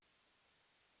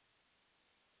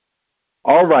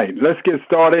All right, let's get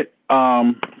started.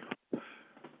 The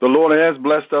Lord has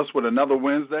blessed us with another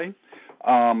Wednesday.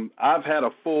 I've had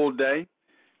a full day,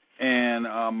 and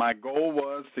my goal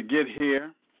was to get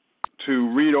here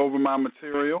to read over my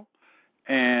material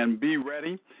and be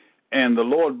ready. And the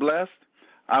Lord blessed.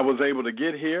 I was able to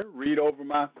get here, read over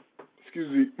my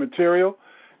material,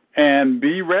 and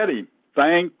be ready.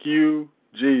 Thank you,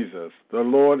 Jesus. The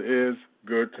Lord is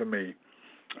good to me.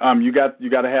 You got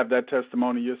to have that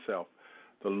testimony yourself.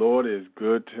 The Lord is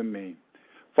good to me.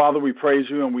 Father, we praise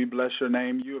you and we bless your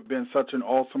name. You have been such an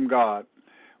awesome God.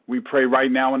 We pray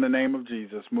right now in the name of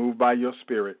Jesus, move by your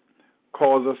Spirit.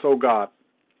 Cause us, oh God.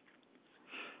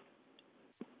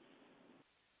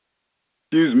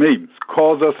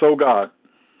 Cause us, oh God,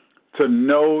 to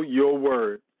know your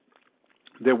word,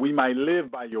 that we might live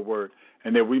by your word,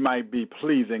 and that we might be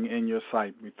pleasing in your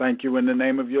sight. We thank you in the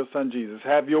name of your Son, Jesus.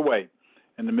 Have your way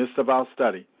in the midst of our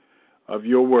study of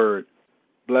your word.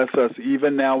 Bless us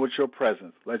even now with your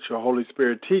presence. Let your Holy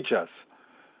Spirit teach us.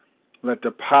 Let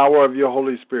the power of your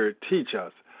Holy Spirit teach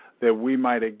us that we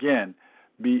might again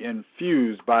be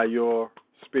infused by your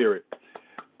Spirit,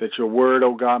 that your word,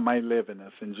 oh God, might live in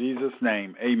us. In Jesus'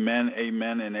 name, amen,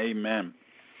 amen, and amen.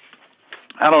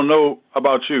 I don't know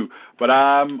about you, but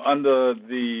I'm under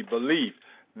the belief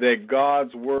that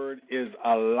God's word is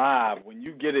alive. When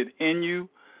you get it in you,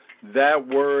 that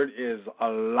word is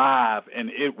alive, and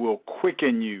it will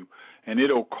quicken you, and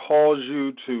it'll cause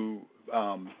you to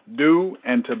do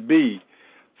and to be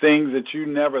things that you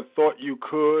never thought you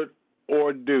could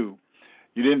or do.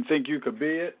 You didn't think you could be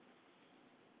it,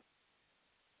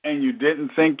 and you didn't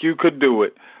think you could do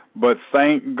it. But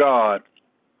thank God,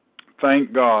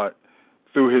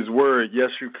 through his word, yes,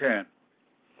 you can.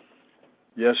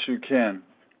 Yes, you can.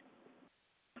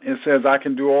 It says, I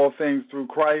can do all things through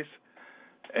Christ.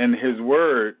 And his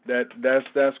word, that's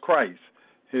Christ.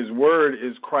 His word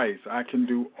is Christ. I can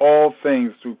do all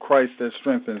things through Christ that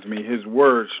strengthens me. His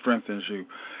word strengthens you.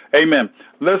 Amen.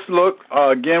 Let's look.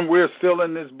 Again, we're still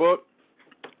in this book.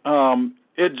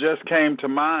 It just came to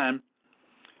mind.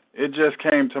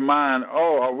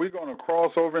 Oh, are we going to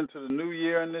cross over into the new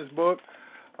year in this book?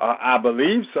 I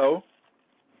believe so.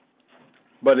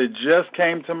 But it just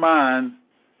came to mind.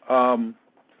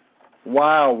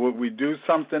 Wow, would we do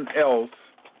something else?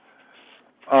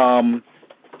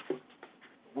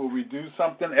 Will we do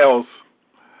something else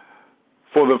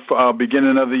for the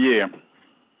beginning of the year?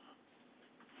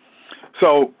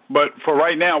 So, but for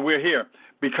right now, we're here,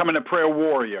 becoming a prayer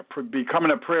warrior,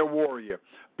 becoming a prayer warrior.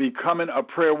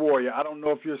 I don't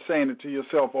know if you're saying it to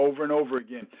yourself over and over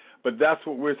again, but that's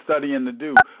what we're studying to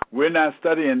do. We're not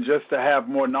studying just to have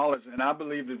more knowledge, and I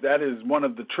believe that is one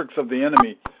of the tricks of the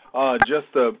enemy, just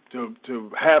to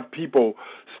have people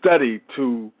study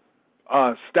to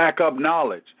stack up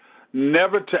knowledge,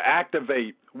 never to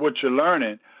activate what you're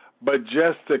learning, but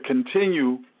just to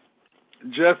continue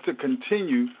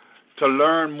to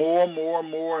learn more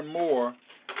and more,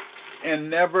 and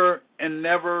never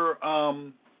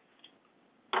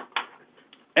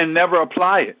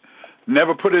apply it,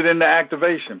 never put it into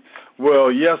activation. Well,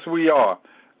 yes, we are.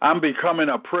 I'm becoming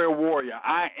a prayer warrior.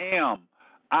 I am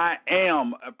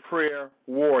a prayer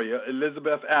warrior.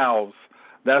 Elizabeth Alves.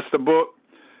 That's the book.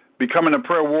 Becoming a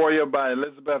Prayer Warrior by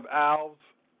Elizabeth Alves.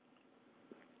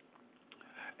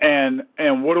 And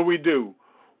what do?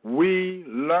 We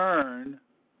learn,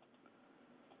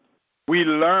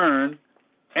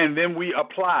 and then we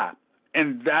apply.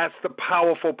 And that's the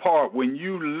powerful part, when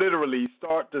you literally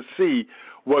start to see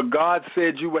what God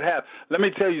said you would have. Let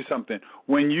me tell you something.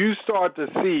 When you start to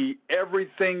see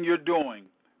everything you're doing,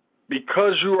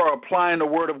 because you are applying the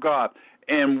Word of God,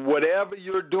 and whatever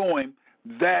you're doing,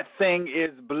 that thing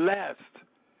is blessed.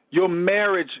 Your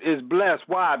marriage is blessed.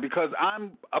 Why? Because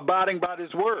I'm abiding by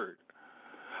this word.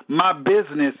 My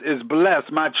business is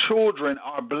blessed. My children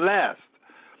are blessed.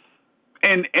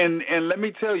 And let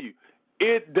me tell you,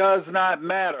 it does not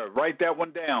matter. Write that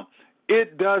one down.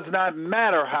 It does not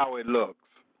matter how it looks.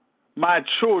 My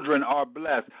children are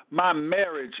blessed. My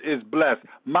marriage is blessed.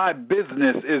 My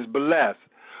business is blessed.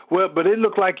 Well, but it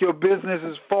looks like your business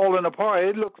is falling apart.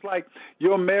 It looks like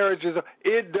your marriage is...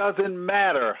 It doesn't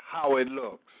matter how it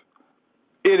looks.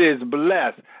 It is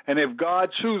blessed. And if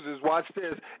God chooses, watch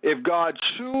this, if God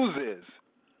chooses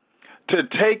to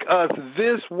take us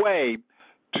this way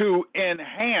to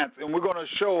enhance, and we're going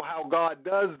to show how God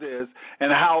does this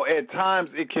and how at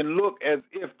times it can look as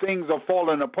if things are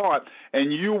falling apart,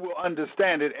 and you will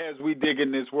understand it as we dig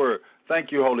in this word. Thank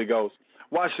you, Holy Ghost.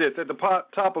 Watch this. At the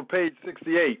top of page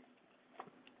 68,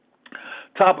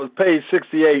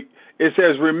 it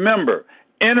says, remember,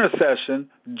 intercession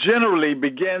generally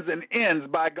begins and ends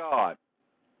by God.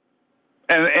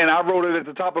 And I wrote it at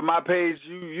the top of my page.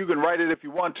 You can write it if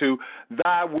you want to.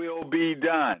 Thy will be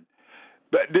done.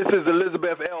 But this is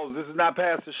Elizabeth Ells. This is not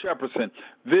Pastor Shepardson.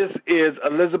 This is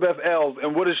Elizabeth Ells.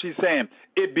 And what is she saying?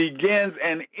 It begins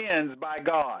and ends by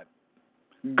God.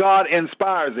 God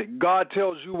inspires it. God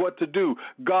tells you what to do.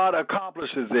 God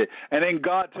accomplishes it. And then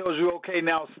God tells you, okay,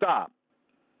 now stop.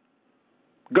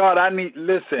 God,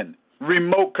 listen,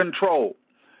 remote control.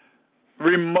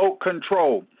 Remote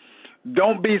control.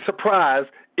 Don't be surprised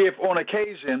if on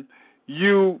occasion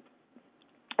you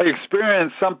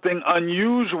experience something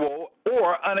unusual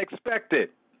or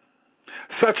unexpected,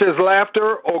 such as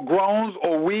laughter or groans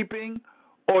or weeping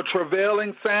or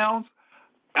travailing sounds.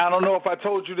 I don't know if I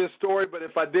told you this story, but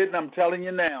if I didn't, I'm telling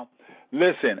you now.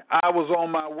 Listen, I was on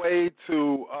my way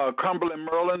to Cumberland,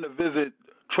 Maryland to visit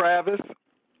Travis,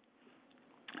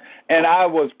 and I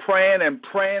was praying and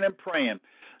praying and praying.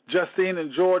 Justine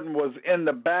and Jordan was in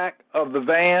the back of the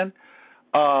van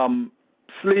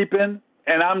sleeping,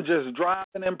 and I'm just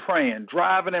driving and praying.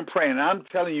 And I'm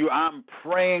telling you, I'm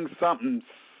praying something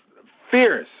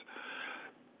fierce.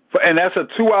 And that's a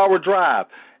 2-hour drive.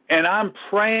 And I'm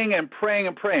praying and praying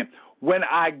and praying. When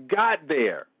I got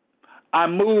there, I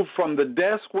moved from the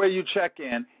desk where you check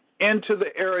in into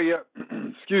the area,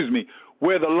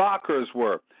 where the lockers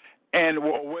were and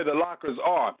where the lockers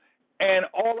are. And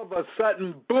all of a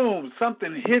sudden, boom,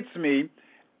 something hits me,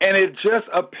 and it just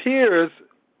appears,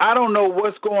 I don't know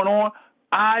what's going on.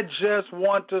 I just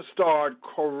want to start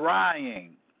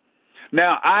crying.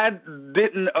 Now, I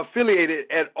didn't affiliate it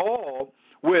at all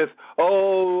with,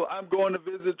 oh, I'm going to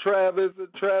visit Travis,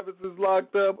 and Travis is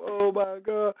locked up, oh, my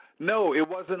God. No, it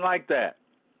wasn't like that.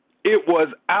 It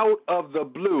was out of the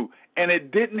blue, and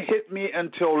it didn't hit me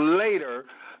until later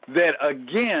that,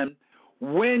 again,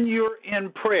 when you're in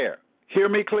prayer, hear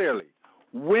me clearly,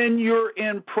 when you're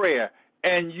in prayer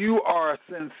and you are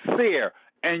sincere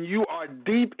and you are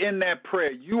deep in that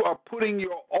prayer, you are putting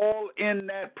your all in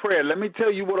that prayer, let me tell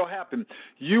you what will happen.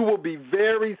 You will be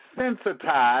very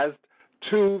sensitized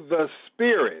to the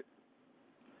Spirit.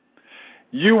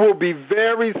 You will be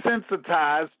very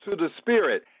sensitized to the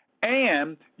Spirit,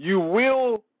 and you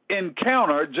will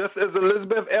encounter, just as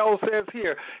Elizabeth L. says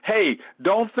here, hey,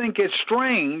 don't think it's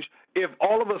strange if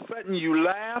all of a sudden you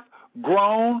laugh,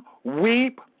 groan,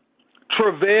 weep,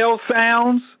 travail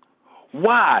sounds.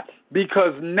 Why?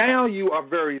 Because now you are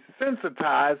very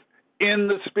sensitized in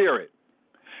the Spirit.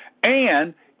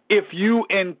 And if you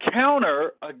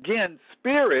encounter, again,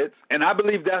 spirits, and I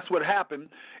believe that's what happened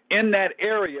in that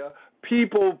area,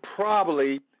 people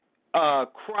probably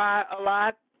cry a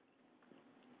lot.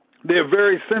 They're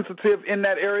very sensitive in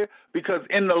that area because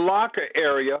in the locker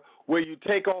area where you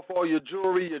take off all your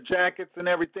jewelry, your jackets and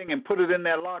everything and put it in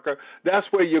that locker, that's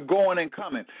where you're going and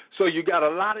coming. So you got a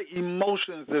lot of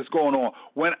emotions that's going on.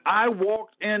 When I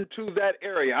walked into that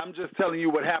area, I'm just telling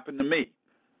you what happened to me.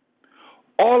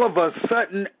 All of a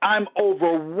sudden, I'm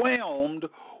overwhelmed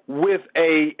with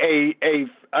a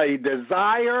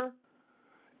desire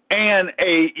and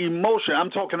a emotion. I'm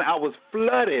talking, I was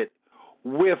flooded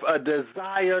with a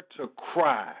desire to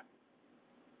cry.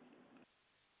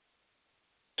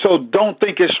 So don't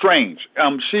think it's strange.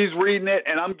 She's reading it,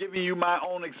 and I'm giving you my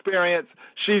own experience.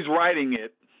 She's writing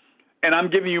it, and I'm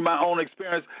giving you my own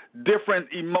experience.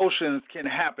 Different emotions can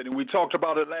happen, and we talked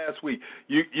about it last week.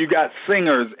 You got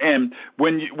singers, and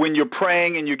when you're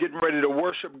praying and you're getting ready to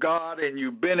worship God, and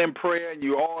you've been in prayer, and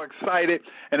you're all excited,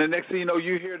 and the next thing you know,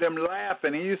 you hear them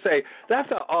laughing, and you say,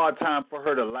 that's an odd time for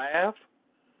her to laugh.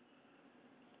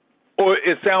 Or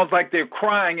it sounds like they're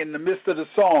crying in the midst of the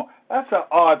song. That's an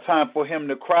odd time for him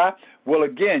to cry. Well,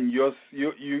 again, you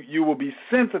will be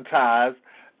sensitized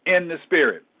in the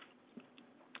Spirit.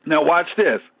 Now watch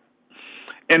this.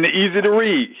 In the easy to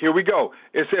read, here we go.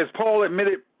 It says, Paul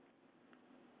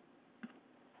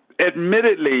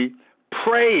admittedly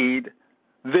prayed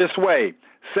this way,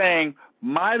 saying,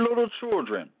 my little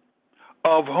children,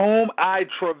 of whom I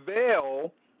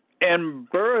travail and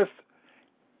birth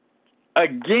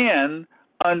again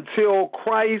until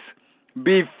Christ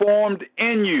be formed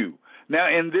in you. Now,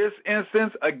 in this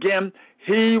instance, again,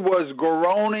 he was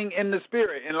groaning in the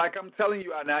Spirit. And like I'm telling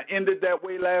you, and I ended that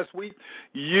way last week,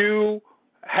 you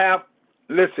have,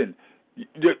 listen,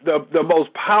 the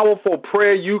most powerful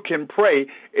prayer you can pray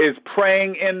is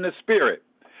praying in the Spirit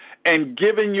and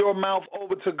giving your mouth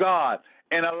over to God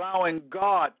and allowing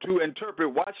God to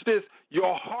interpret. Watch this.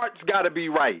 Your heart's got to be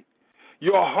right.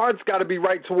 Your heart's got to be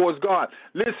right towards God.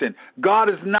 Listen, God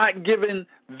is not giving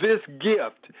this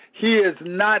gift. He is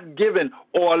not giving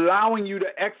or allowing you to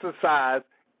exercise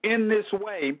in this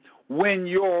way when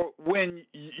you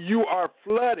are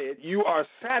flooded, you are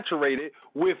saturated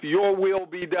with your will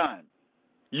be done.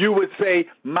 you would say,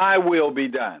 my will be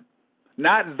done.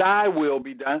 Not thy will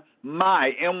be done,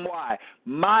 my, M-Y,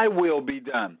 my will be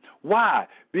done. Why?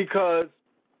 Because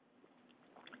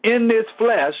in this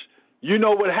flesh, you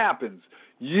know what happens.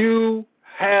 You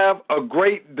have a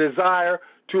great desire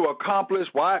to accomplish,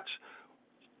 watch,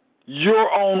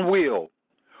 your own will.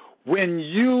 When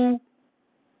you,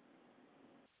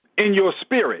 in your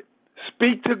spirit,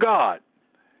 speak to God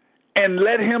and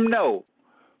let him know,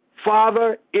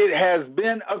 Father, it has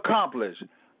been accomplished.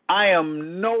 I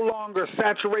am no longer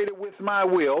saturated with my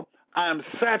will. I am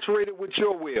saturated with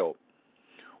your will.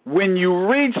 When you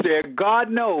reach there, God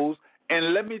knows,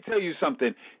 and let me tell you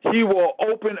something, he will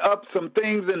open up some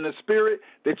things in the spirit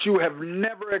that you have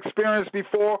never experienced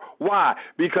before. Why?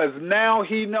 Because now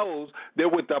he knows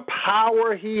that with the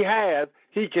power he has,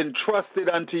 he can trust it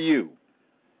unto you.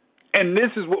 And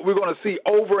this is what we're going to see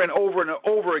over and over and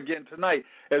over again tonight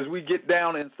as we get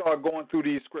down and start going through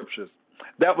these scriptures.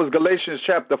 That was Galatians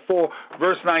chapter 4,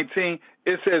 verse 19.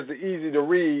 It says easy to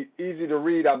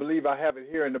read. I believe I have it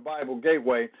here in the Bible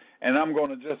Gateway, and I'm going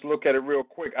to just look at it real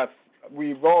quick.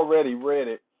 We've already read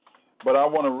it, but I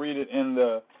want to read it in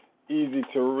the easy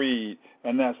to read,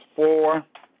 and that's 4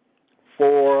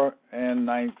 and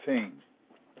 19.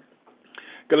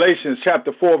 Galatians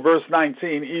chapter 4, verse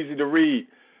 19, easy to read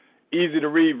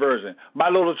version. My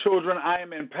little children, I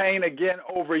am in pain again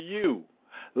over you.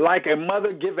 Like a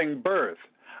mother giving birth,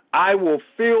 I will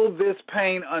feel this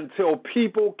pain until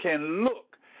people can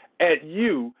look at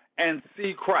you and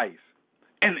see Christ.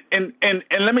 And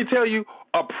let me tell you,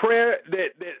 a prayer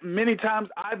that many times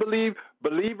I believe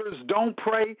believers don't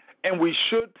pray, and we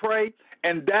should pray,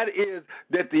 and that is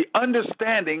that the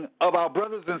understanding of our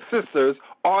brothers and sisters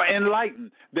are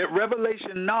enlightened, that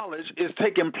revelation knowledge is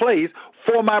taking place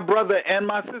for my brother and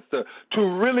my sister to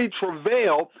really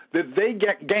travail that they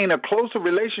gain a closer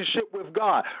relationship with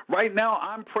God. Right now,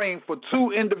 I'm praying for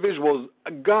two individuals.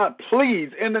 God,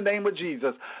 please, in the name of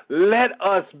Jesus, let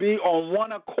us be on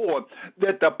one accord,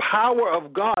 that the power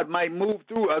of God might move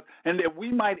through us and that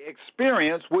we might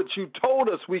experience what you told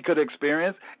us we could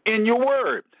experience in your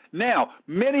word. Now,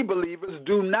 many believers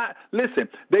do not, listen,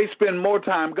 they spend more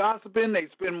time gossiping, they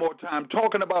spend more time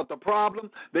talking about the problem,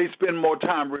 they spend more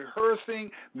time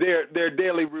rehearsing their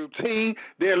daily routine,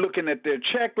 they're looking at their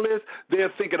checklist,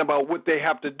 they're thinking about what they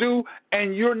have to do,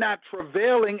 and you're not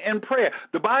travailing in prayer.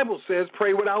 The Bible says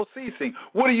pray without ceasing.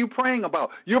 What are you praying about?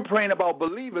 You're praying about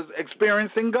believers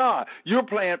experiencing God. You're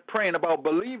praying about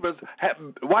believers,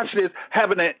 watch this,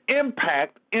 having an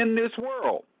impact in this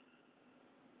world.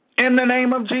 In the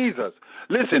name of Jesus.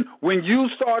 Listen, when you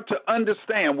start to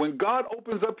understand, when God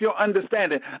opens up your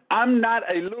understanding, I'm not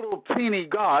a little teeny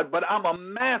God, but I'm a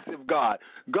massive God.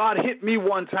 God hit me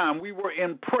one time. We were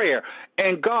in prayer,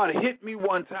 and God hit me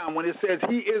one time when it says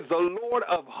he is the Lord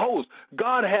of hosts.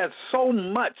 God has so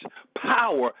much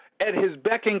power at his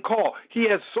beck and call. He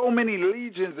has so many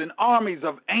legions and armies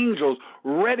of angels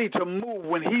ready to move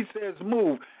when he says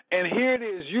move. And here it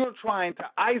is, you're trying to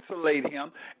isolate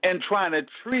him and trying to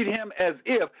treat him as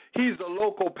if he's the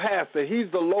local pastor, he's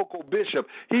the local bishop,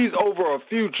 he's over a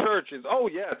few churches. Oh,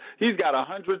 yes, he's got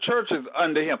 100 churches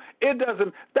under him.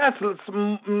 That's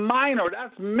minor,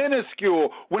 that's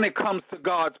minuscule when it comes to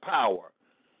God's power.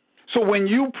 So when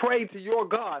you pray to your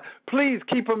God, please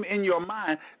keep him in your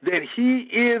mind that he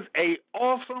is an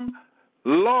awesome,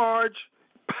 large,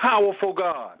 powerful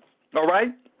God. All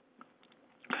right?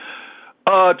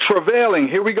 Travailing,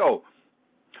 here we go.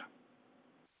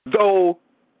 Though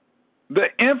the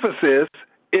emphasis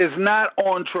is not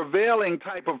on travailing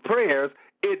type of prayers,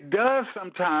 it does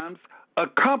sometimes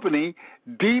accompany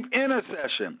deep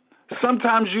intercession.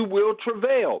 Sometimes you will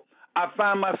travail. I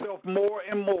find myself more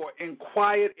and more in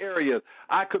quiet areas.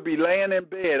 I could be laying in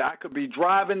bed. I could be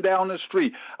driving down the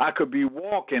street. I could be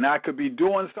walking. I could be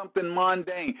doing something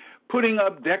mundane, putting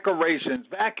up decorations,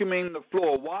 vacuuming the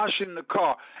floor, washing the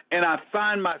car, and I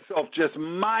find myself just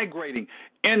migrating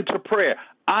into prayer.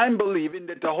 I'm believing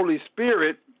that the Holy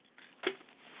Spirit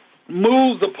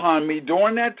moves upon me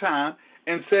during that time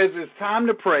and says it's time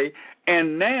to pray,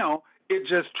 and now it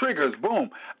just triggers, boom.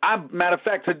 Matter of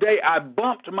fact, today I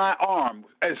bumped my arm.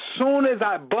 As soon as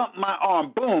I bumped my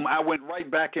arm, boom, I went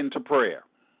right back into prayer.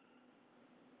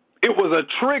 It was a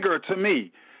trigger to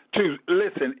me to,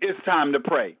 listen, it's time to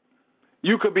pray.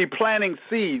 You could be planting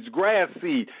seeds, grass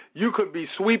seed. You could be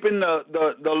sweeping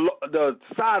the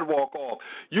sidewalk off.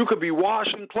 You could be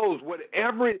washing clothes,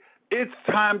 whatever. It's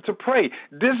time to pray.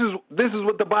 This is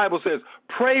what the Bible says.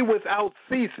 Pray without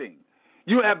ceasing.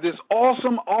 You have this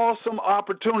awesome, awesome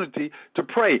opportunity to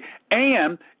pray.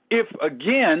 And if,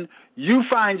 again, you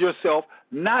find yourself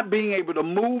not being able to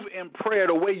move in prayer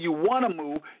the way you want to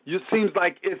move, it seems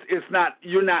like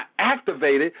you're not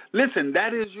activated, listen,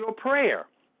 that is your prayer.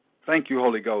 Thank you,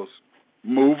 Holy Ghost.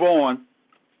 Move on.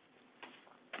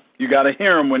 You got to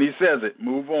hear him when he says it.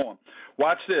 Move on.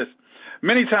 Watch this.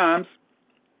 Many times,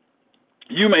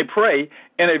 you may pray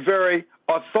in a very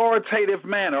authoritative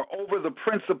manner over the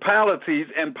principalities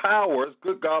and powers.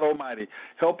 Good God Almighty,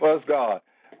 help us, God.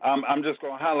 I'm just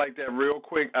going to highlight that real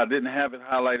quick. I didn't have it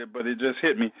highlighted, but it just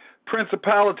hit me.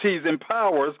 Principalities and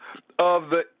powers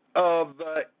of the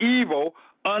evil,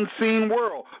 unseen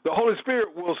world. The Holy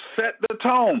Spirit will set the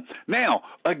tone. Now,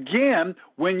 again,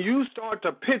 when you start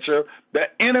to picture the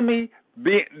enemy,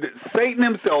 Satan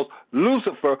himself,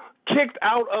 Lucifer, kicked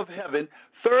out of heaven,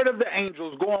 third of the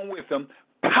angels going with him,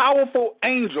 powerful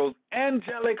angels,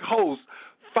 angelic hosts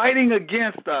fighting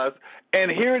against us, and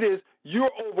here it is,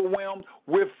 you're overwhelmed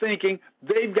with thinking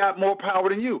they've got more power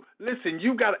than you. Listen,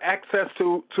 you've got access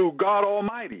to God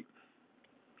Almighty.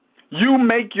 You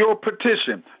make your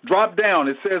petition. Drop down.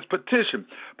 It says petition.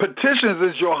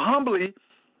 Petitions is your humbly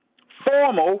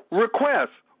formal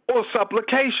request or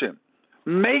supplication.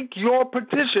 Make your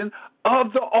petition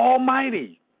of the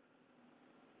Almighty.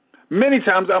 Many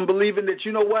times I'm believing that,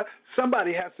 you know what,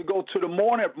 somebody has to go to the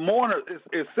mourner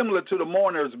is similar to the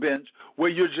mourner's bench, where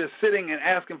you're just sitting and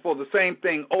asking for the same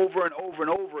thing over and over and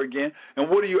over again. And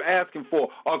what are you asking for?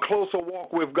 A closer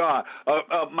walk with God,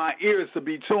 my ears to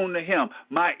be tuned to him,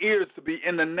 my ears to be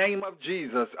in the name of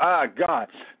Jesus, God,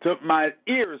 to my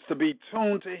ears to be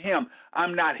tuned to him.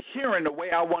 I'm not hearing the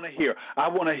way I want to hear. I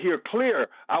want to hear clearer.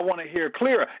 I want to hear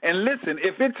clearer. And listen,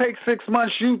 if it takes 6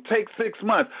 months, you take 6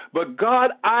 months. But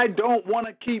God, I don't want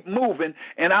to keep moving,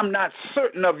 and I'm not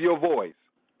certain of your voice.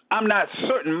 I'm not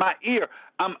certain. My ear,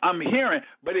 I'm hearing,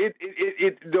 but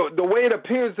the way it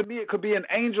appears to me, it could be an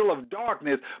angel of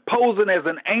darkness posing as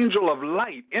an angel of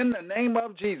light. In the name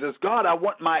of Jesus, God, I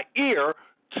want my ear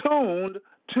tuned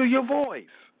to your voice.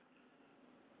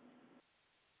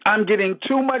 I'm getting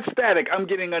too much static. I'm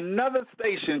getting another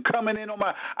station coming in on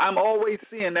I'm always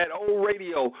seeing that old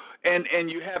radio,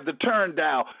 and you have the turn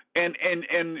dial, and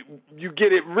you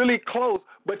get it really close,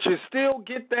 but you still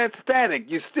get that static.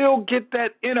 You still get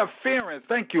that interference.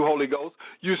 Thank you, Holy Ghost.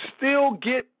 You still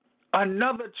get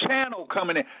another channel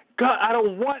coming in. God, I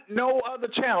don't want no other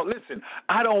channel. Listen,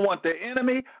 I don't want the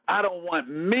enemy. I don't want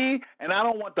me, and I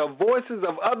don't want the voices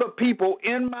of other people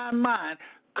in my mind.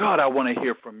 God, I want to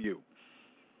hear from you.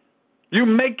 You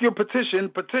make your petition.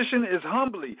 Petition is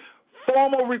humbly,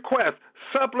 formal request,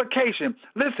 supplication.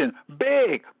 Listen,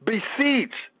 beg,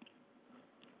 beseech.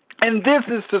 And this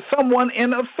is to someone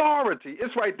in authority.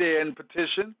 It's right there in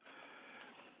petition.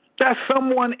 That's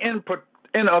someone in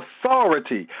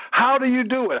authority. How do you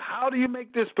do it? How do you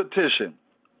make this petition?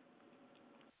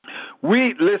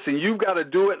 Listen, you've got to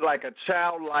do it like a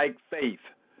childlike faith.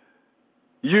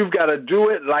 You've got to do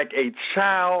it like a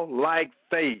childlike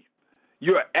faith.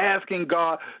 You're asking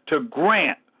God to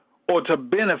grant or to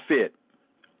benefit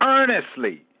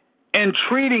earnestly,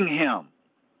 entreating him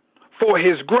for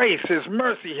his grace, his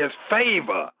mercy, his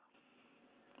favor.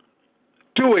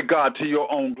 Do it, God, to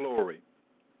your own glory.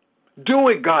 Do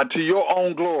it, God, to your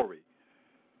own glory.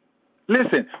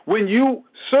 Listen,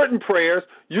 certain prayers,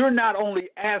 you're not only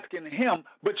asking him,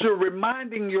 but you're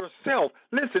reminding yourself,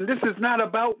 listen, this is not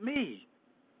about me.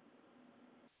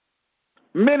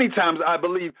 Many times I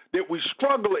believe that we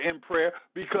struggle in prayer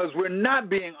because we're not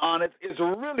being honest. It's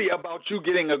really about you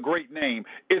getting a great name.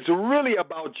 It's really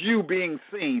about you being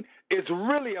seen. It's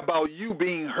really about you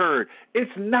being heard.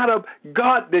 It's not a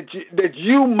God that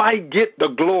you might get the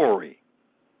glory.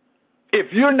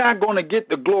 If you're not going to get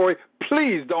the glory,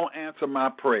 please don't answer my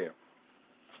prayer.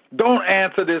 Don't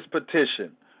answer this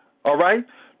petition. All right?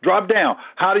 Drop down.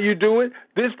 How do you do it?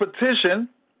 This petition.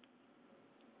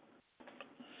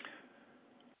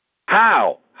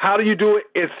 How? How do you do it?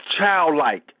 It's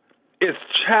childlike. It's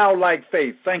childlike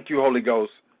faith. Thank you, Holy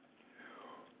Ghost.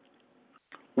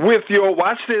 With your,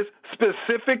 watch this,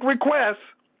 specific requests,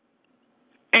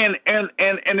 and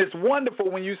it's wonderful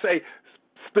when you say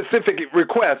specific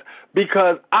requests,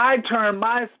 because I turn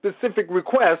my specific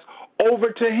request over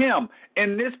to him.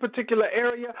 In this particular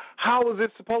area, how is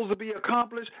it supposed to be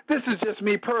accomplished? This is just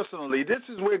me personally. This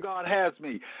is where God has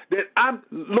me.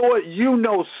 Lord, you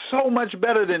know so much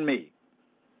better than me.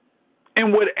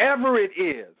 And whatever it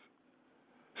is,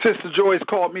 Sister Joyce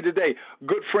called me today.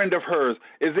 Good friend of hers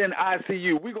is in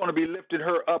ICU. We're going to be lifting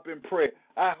her up in prayer.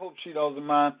 I hope she doesn't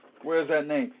mind. Where's that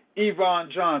name? Yvonne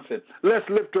Johnson. Let's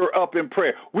lift her up in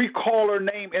prayer. We call her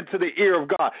name into the ear of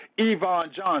God.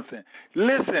 Yvonne Johnson.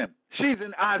 Listen, she's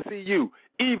in ICU.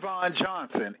 Yvonne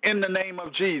Johnson, in the name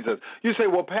of Jesus. You say,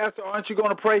 well, Pastor, aren't you going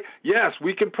to pray? Yes,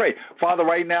 we can pray. Father,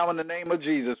 right now in the name of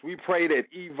Jesus, we pray that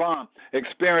Yvonne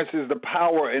experiences the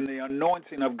power and the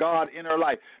anointing of God in her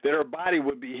life, that her body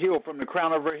would be healed from the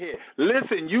crown of her head.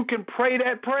 Listen, you can pray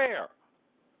that prayer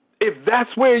if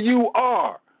that's where you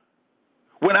are.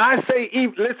 When I say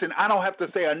Eve, listen, I don't have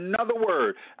to say another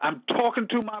word. I'm talking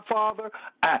to my Father.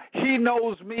 He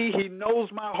knows me. He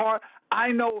knows my heart. I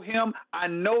know him. I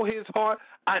know his heart.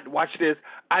 Watch this.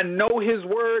 I know his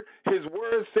word. His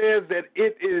word says that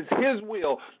it is his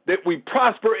will that we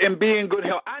prosper and be in good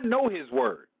health. I know his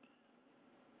word.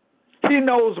 He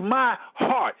knows my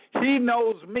heart. He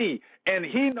knows me. And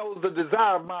he knows the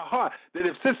desire of my heart, that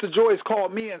if Sister Joyce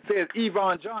called me and says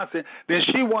Yvonne Johnson, then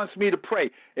she wants me to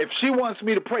pray. If she wants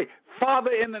me to pray,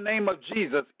 Father, in the name of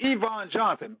Jesus, Yvonne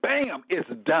Johnson, bam, it's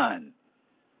done.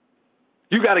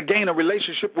 You got to gain a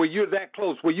relationship where you're that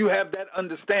close, where you have that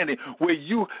understanding, where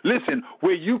you, listen,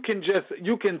 where you can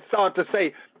start to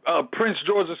say, Prince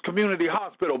George's Community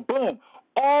Hospital, boom.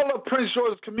 All of Prince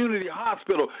George's Community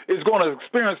Hospital is going to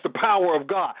experience the power of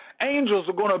God. Angels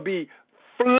are going to be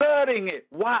flooding it.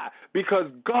 Why?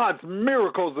 Because God's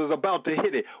miracles is about to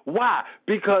hit it. Why?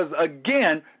 Because,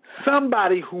 again,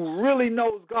 somebody who really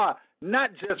knows God,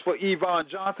 not just for Yvonne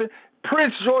Johnson,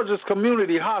 Prince George's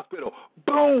Community Hospital,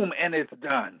 boom, and it's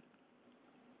done.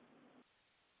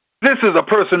 This is a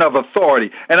person of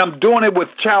authority, and I'm doing it with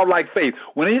childlike faith.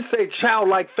 When you say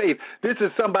childlike faith, this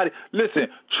is somebody, listen,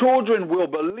 children will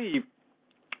believe.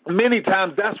 Many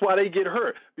times that's why they get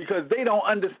hurt, because they don't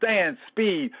understand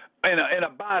speed in a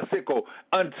bicycle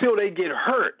until they get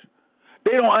hurt.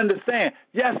 They don't understand.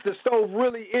 Yes, the stove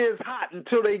really is hot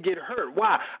until they get hurt.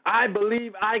 Why? I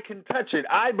believe I can touch it.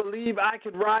 I believe I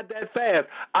can ride that fast.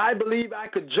 I believe I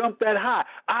could jump that high.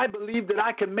 I believe that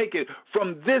I can make it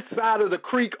from this side of the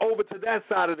creek over to that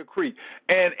side of the creek.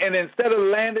 And instead of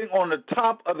landing on the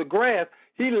top of the grass,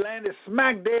 he landed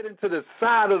smack dead into the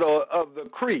side of the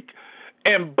creek.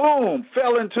 And boom,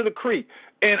 fell into the creek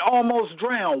and almost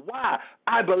drowned. Why?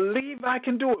 I believe I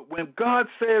can do it. When God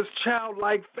says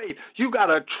childlike faith, you got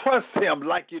to trust him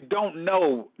like you don't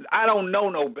know. I don't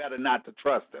know no better not to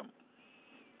trust him.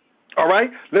 All right?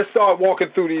 Let's start walking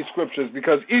through these scriptures,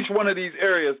 because each one of these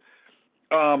areas,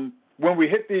 when we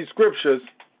hit these scriptures,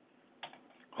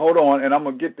 hold on, and I'm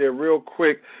going to get there real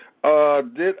quick.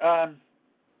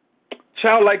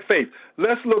 Childlike faith.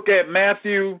 Let's look at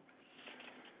Matthew,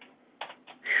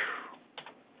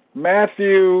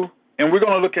 and we're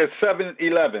going to look at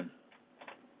 7:11.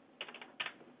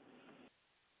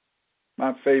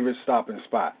 My favorite stopping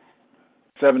spot.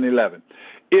 7:11.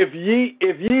 If ye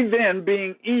then,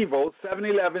 being evil,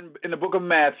 7:11 in the book of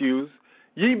Matthew,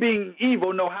 ye being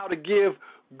evil know how to give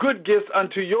good gifts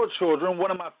unto your children. One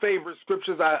of my favorite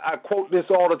scriptures. I quote this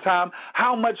all the time.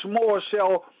 How much more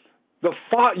shall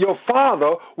your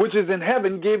Father, which is in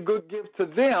heaven, give good gifts to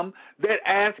them that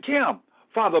ask him?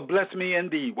 Father, bless me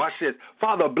indeed. Watch this.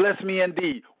 Father, bless me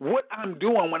indeed. What I'm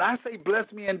doing when I say bless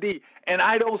me indeed, and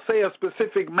I don't say a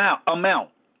specific amount,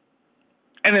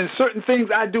 and in certain things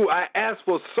I do, I ask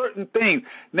for certain things.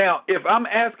 Now, if I'm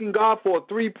asking God for a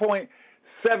 3.7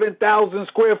 thousand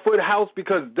square foot house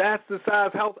because that's the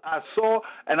size house I saw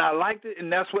and I liked it,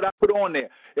 and that's what I put on there.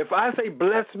 If I say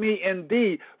bless me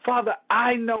indeed, Father,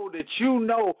 I know that you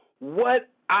know what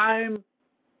I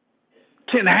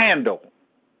can handle.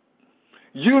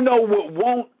 You know what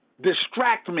won't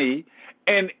distract me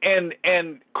and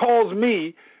cause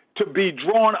me to be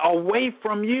drawn away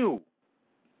from you.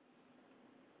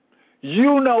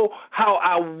 You know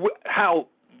how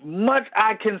much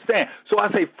I can stand. So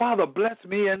I say, Father, bless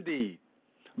me indeed.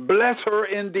 Bless her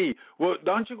indeed. Well,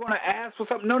 aren't you going to ask for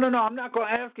something? No, I'm not going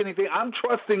to ask anything. I'm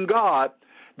trusting God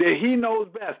that he knows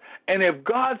best. And if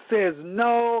God says,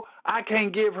 no, I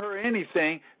can't give her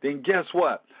anything, then guess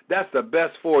what? That's the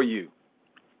best for you.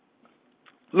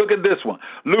 Look at this one.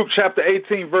 Luke chapter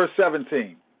 18, verse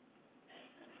 17.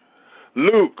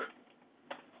 Luke.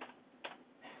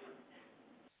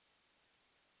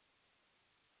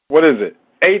 What is it?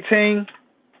 18,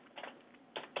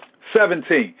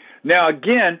 17. Now,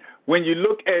 again, when you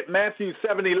look at Matthew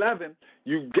 7:11,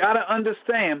 you've got to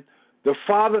understand the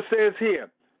Father says here,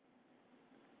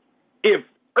 if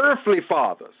earthly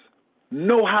fathers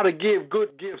know how to give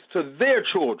good gifts to their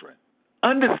children,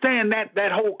 understand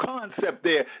that whole concept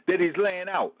there that he's laying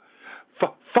out.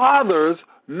 Fathers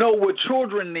know what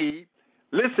children need.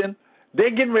 Listen, they're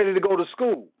getting ready to go to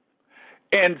school.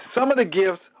 And some of the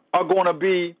gifts are going to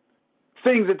be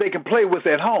things that they can play with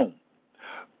at home.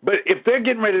 But if they're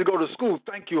getting ready to go to school,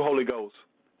 thank you, Holy Ghost.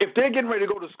 if they're getting ready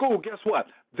to go to school, guess what?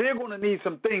 They're going to need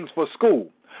some things for school.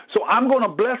 So I'm going to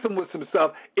bless them with some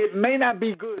stuff. It may not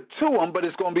be good to them, but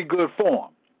it's going to be good for them.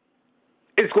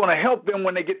 It's going to help them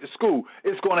when they get to school.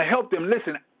 It's going to help them.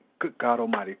 Listen, good God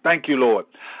Almighty. Thank you, Lord.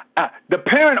 The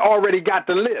parent already got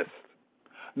the list,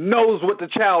 knows what the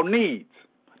child needs.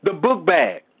 The book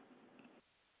bag,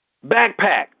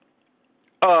 backpack,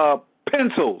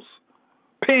 pencils,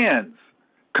 pens,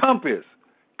 compass,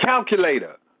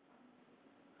 calculator,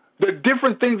 the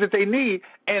different things that they need.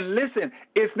 And listen,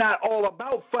 it's not all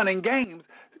about fun and games.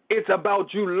 It's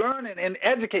about you learning and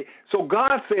educate. So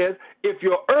God says, if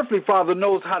your earthly father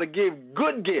knows how to give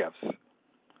good gifts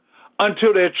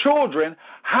unto their children,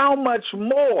 how much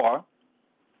more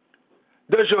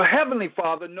does your heavenly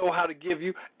Father know how to give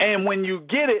you? And when you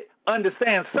get it,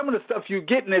 understand some of the stuff you're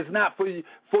getting is not for you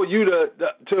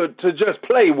to just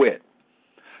play with.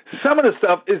 Some of the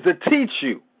stuff is to teach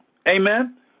you.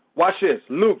 Amen? Watch this.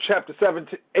 Luke chapter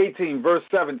 18, verse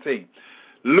 17.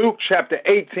 Luke chapter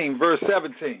 18, verse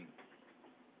 17.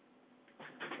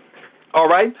 All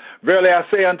right? Verily I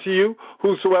say unto you,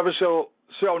 whosoever shall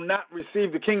not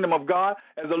receive the kingdom of God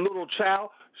as a little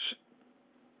child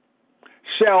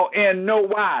shall in no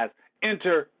wise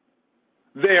enter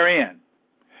therein.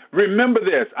 Remember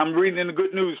this. I'm reading in the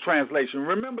Good News translation.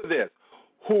 Remember this.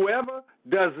 Whoever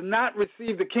does not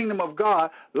receive the kingdom of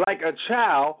God like a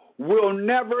child will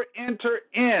never enter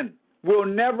it.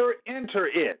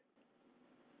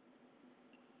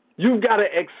 You've got to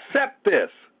accept this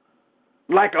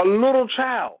like a little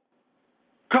child.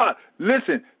 God,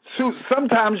 listen,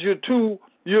 sometimes you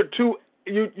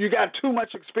got too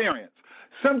much experience.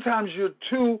 Sometimes you're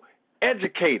too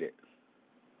educated.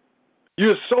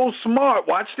 You're so smart.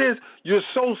 Watch this. You're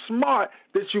so smart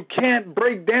that you can't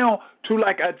break down to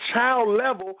like a child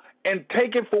level and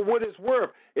take it for what it's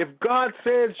worth. If God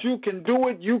says you can do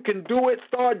it, you can do it.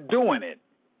 Start doing it.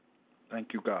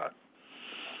 Thank you, God.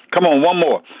 Come on, one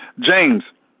more. James.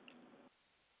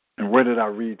 And where did I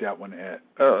read that one at?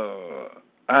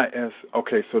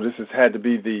 Okay, so this has had to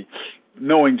be the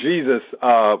Knowing Jesus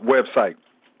website.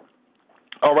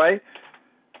 All right.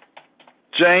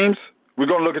 James, we're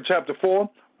going to look at chapter 4,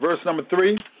 verse number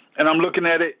 3, and I'm looking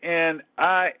at it in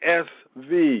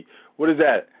ISV. What is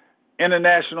that?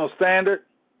 International Standard?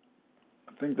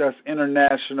 I think that's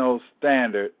International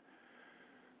Standard.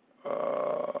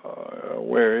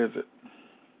 Where is it?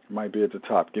 It might be at the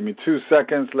top. Give me 2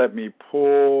 seconds. Let me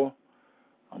pull.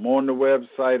 I'm on the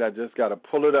website. I just got to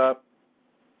pull it up.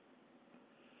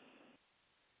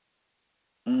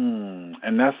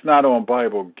 And that's not on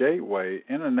Bible Gateway.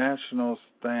 International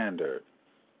Standard.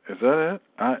 Is that it?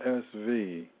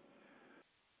 ISV.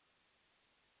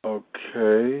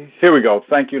 Okay. Here we go.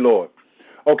 Thank you, Lord.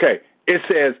 Okay. It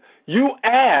says, you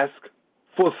ask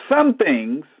for some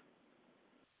things,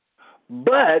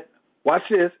 but, watch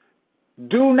this,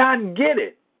 do not get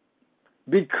it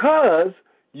because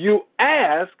you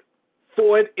ask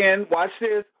for it in, watch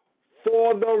this,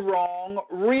 for the wrong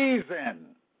reason.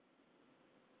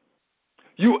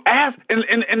 You ask, and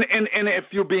if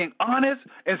you're being honest,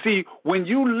 and see, when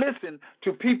you listen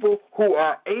to people who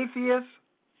are atheists,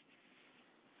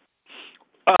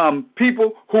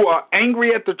 people who are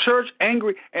angry at the church, and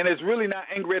it's really not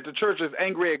angry at the church, it's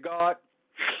angry at God.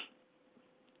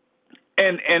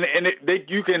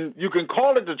 You can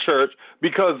call it the church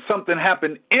because something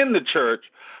happened in the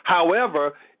church.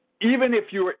 However, even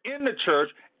if you are in the church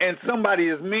and somebody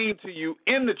is mean to you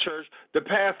in the church, the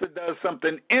pastor does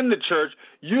something in the church,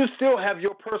 you still have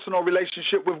your personal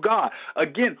relationship with God.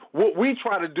 Again, what we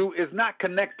try to do is not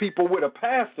connect people with a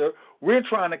pastor. We're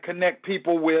trying to connect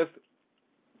people with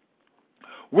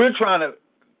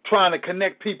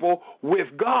connect people with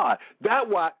God. That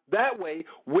way,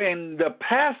 when the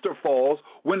pastor falls,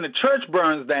 when the church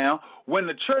burns down, when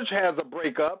the church has a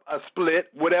breakup, a split,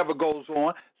 whatever goes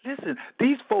on, listen,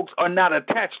 these folks are not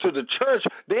attached to the church.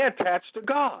 They're attached to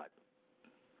God.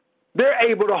 They're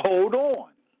able to hold on.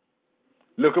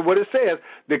 Look at what it says.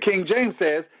 The King James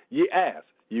says, ye ask,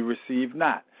 ye receive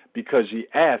not, because ye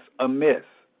ask amiss,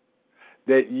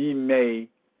 that ye may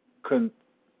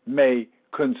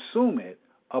consume it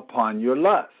upon your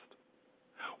lust.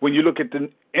 When you look at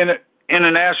the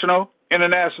International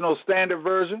Standard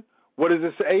Version, what does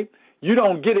it say? You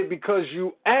don't get it because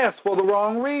you ask for the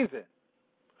wrong reason,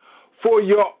 for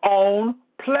your own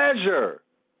pleasure.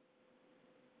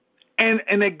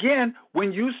 And again,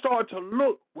 when you start to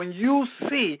look, when you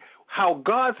see how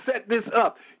God set this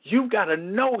up, you've got to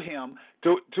know him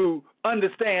to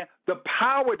understand the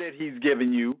power that he's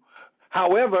given you,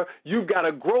 However, you've got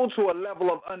to grow to a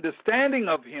level of understanding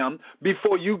of him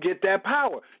before you get that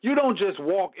power. You don't just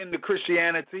walk into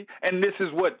Christianity, and this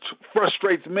is what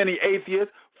frustrates many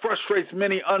atheists, frustrates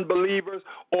many unbelievers,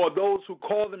 or those who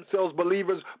call themselves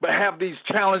believers but have these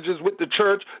challenges with the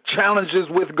church, challenges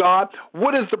with God.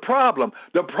 What is the problem?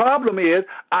 The problem is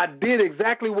I did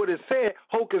exactly what it said,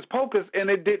 hocus pocus, and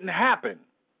it didn't happen.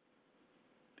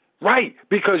 Right,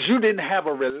 because you didn't have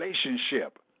a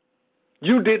relationship.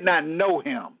 You did not know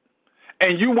him.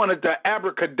 And you wanted to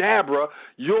abracadabra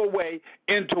your way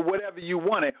into whatever you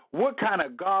wanted. What kind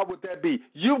of God would that be?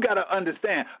 You got to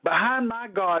understand, behind my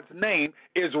God's name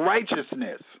is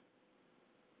righteousness.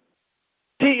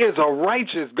 He is a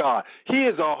righteous God. He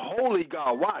is a holy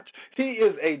God. Watch. He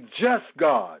is a just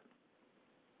God.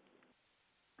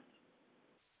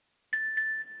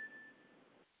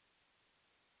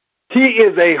 He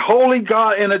is a holy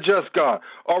God and a just God.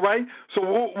 All right? So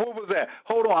what was that?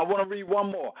 Hold on. I want to read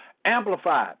one more.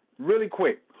 Amplified, really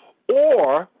quick.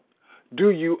 Or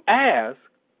do you ask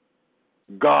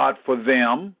God for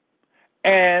them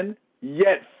and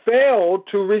yet fail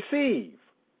to receive?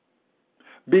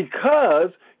 Because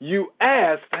you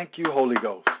ask, thank you, Holy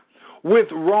Ghost, with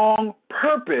wrong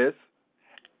purpose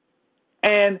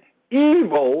and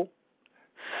evil,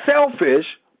 selfish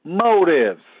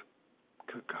motives.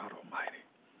 Good God Almighty.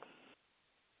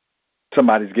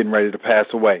 Somebody's getting ready to pass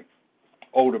away.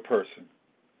 Older person.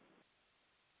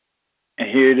 And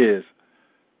here it is.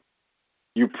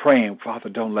 You're praying, Father,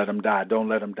 don't let him die. Don't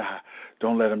let him die.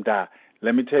 Don't let him die.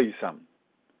 Let me tell you something.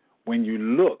 When you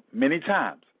look many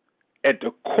times at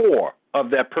the core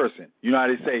of that person, you know how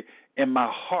they say, in my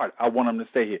heart, I want him to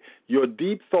stay here. Your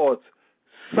deep thoughts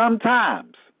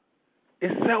sometimes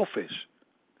is selfish.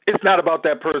 It's not about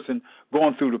that person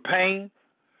going through the pain.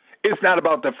 It's not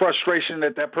about the frustration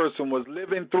that that person was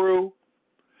living through.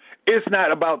 It's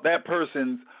not about that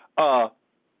person's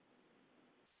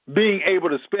being able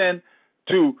to spend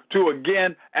to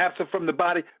again, absent from the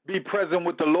body, be present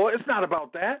with the Lord. It's not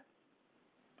about that.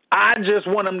 I just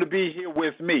want him to be here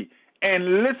with me.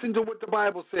 And listen to what the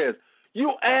Bible says.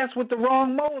 You ask with the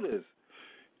wrong motives.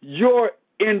 Your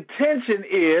intention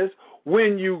is,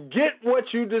 when you get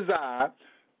what you desire,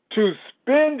 to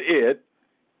spend it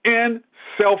in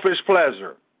selfish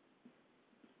pleasure.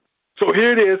 So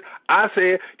here it is. I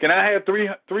said, can I have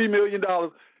 $3 million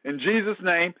in Jesus'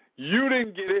 name? You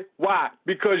didn't get it. Why?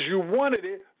 Because you wanted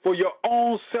it for your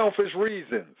own selfish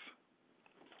reasons.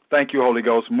 Thank you, Holy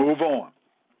Ghost. Move on.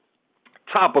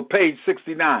 Top of page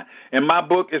 69. In my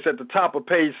book, it's at the top of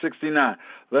page 69.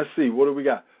 Let's see. What do we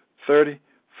got? 30,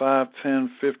 5,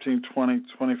 10, 15, 20,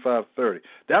 25, 30.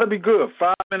 That'll be good.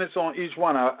 5 minutes on each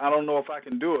one. I don't know if I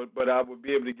can do it, but I would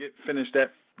be able to finish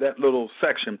that little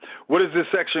section. What is this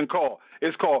section called?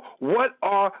 It's called, What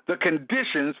Are the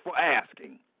Conditions for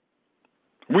Asking?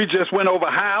 We just went over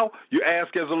how you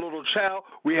ask as a little child.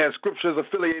 We have scriptures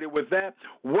affiliated with that.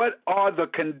 What are the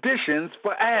conditions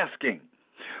for asking?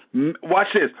 Watch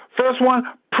this. First one,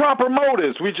 proper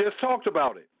motives. We just talked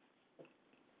about it.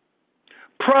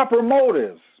 Proper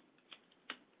motives.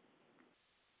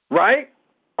 Right?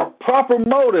 Proper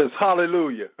motives.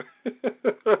 Hallelujah.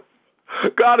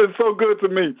 God is so good to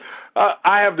me.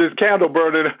 I have this candle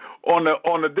burning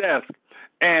on the desk,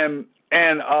 and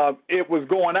it was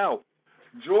going out.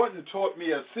 Jordan taught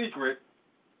me a secret.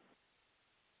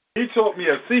 He taught me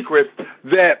a secret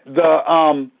that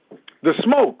the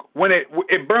smoke, when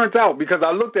it burnt out, because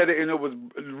I looked at it and it was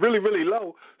really, really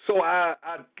low, so I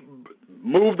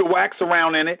moved the wax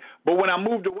around in it. But when I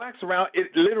moved the wax around,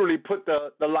 it literally put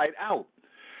the light out.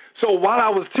 So while I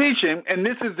was teaching, and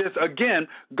this, again,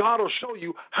 God will show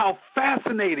you how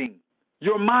fascinating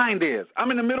your mind is. I'm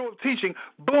in the middle of teaching.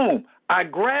 Boom, I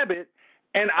grab it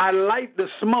and I light the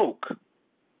smoke.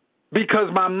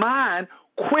 Because my mind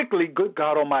quickly, good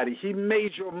God Almighty, he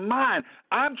made your mind.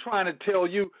 I'm trying to tell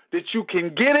you that you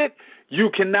can get it. You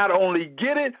can not only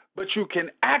get it, but you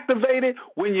can activate it.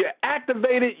 When you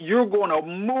activate it, you're going to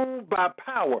move by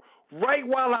power. Right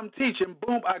while I'm teaching,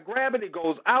 boom, I grab it. It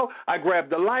goes out. I grab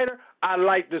the lighter. I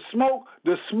light the smoke.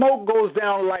 The smoke goes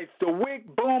down, lights the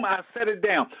wick. Boom, I set it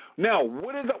down. Now,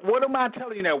 what am I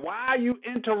telling you now? Why are you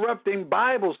interrupting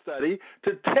Bible study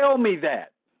to tell me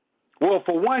that? Well,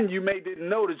 for one, you didn't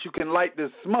know that you can light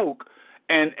this smoke,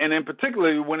 and in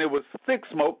particular when it was thick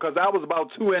smoke, because I was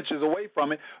about 2 inches away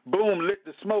from it, boom, lit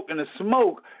the smoke, and the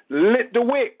smoke lit the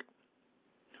wick.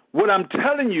 What I'm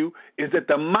telling you is that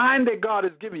the mind that God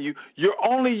has given you, you're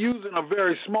only using a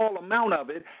very small amount of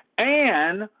it,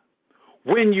 and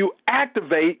when you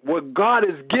activate what God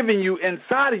is giving you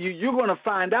inside of you, you're going to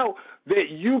find out that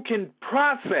you can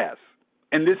process,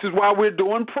 and this is why we're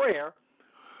doing prayer,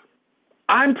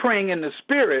 I'm praying in the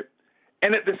Spirit,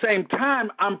 and at the same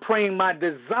time, I'm praying my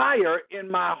desire in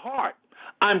my heart.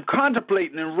 I'm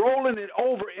contemplating and rolling it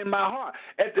over in my heart.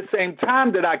 At the same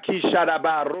time that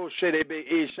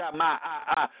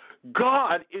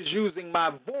God is using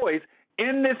my voice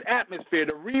in this atmosphere,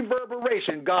 the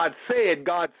reverberation. God said,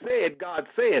 God said, God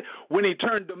said. When he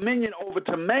turned dominion over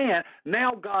to man,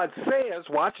 now God says,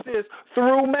 watch this,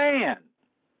 through man.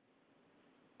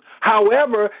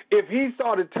 However, if he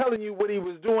started telling you what he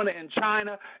was doing in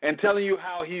China and telling you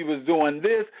how he was doing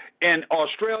this in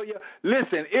Australia,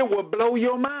 listen, it will blow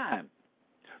your mind.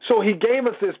 So he gave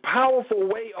us this powerful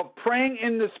way of praying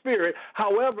in the Spirit.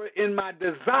 However, in my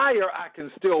desire, I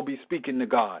can still be speaking to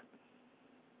God.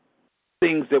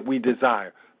 Things that we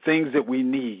desire, things that we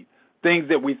need, things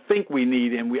that we think we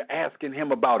need, and we're asking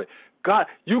him about it. God,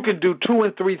 you can do 2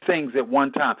 and 3 things at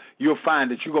one time. You'll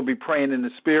find that you're going to be praying in the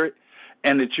Spirit,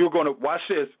 and that you're going to, watch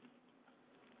this,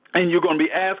 and you're going to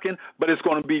be asking, but it's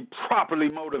going to be properly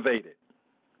motivated.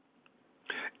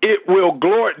 It will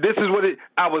glory. This is what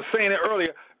I was saying it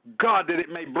earlier. God, that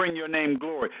it may bring your name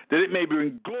glory, that it may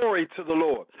bring glory to the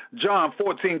Lord. John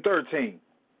 14:13.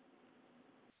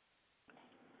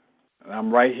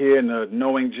 I'm right here in the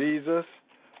Knowing Jesus.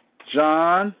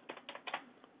 John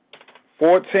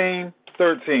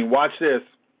 14:13. Watch this.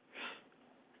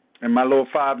 And my little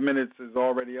 5 minutes is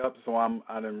already up, so I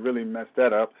didn't really mess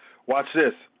that up. Watch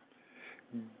this.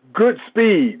 Good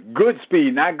speed,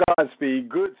 not Godspeed,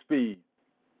 good speed.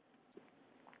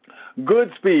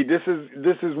 Good speed. This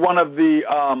is one of the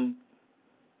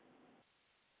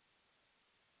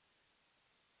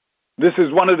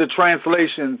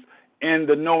translations in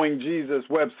the Knowing Jesus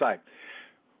website.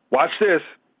 Watch this.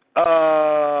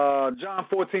 John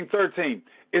 14:13.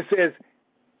 It says,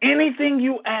 anything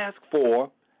you ask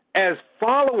for as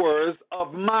followers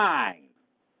of mine.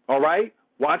 All right?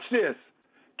 Watch this.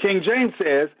 King James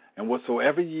says, and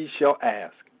whatsoever ye shall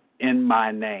ask in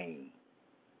my name.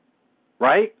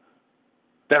 Right?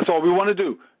 That's all we want to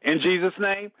do. In Jesus'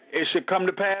 name, it should come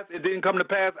to pass. It didn't come to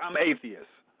pass, I'm atheist.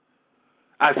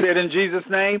 I said in Jesus'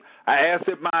 name, I asked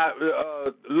that my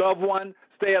loved one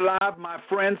stay alive, my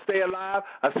friend stay alive.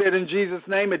 I said in Jesus'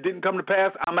 name, it didn't come to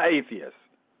pass, I'm an atheist.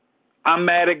 I'm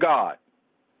mad at God.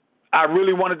 I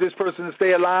really wanted this person to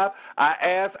stay alive. I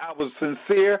asked, I was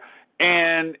sincere,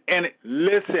 and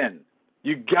listen,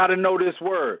 you got to know this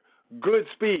word. Good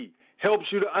speed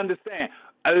helps you to understand.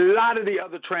 A lot of the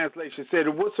other translations said,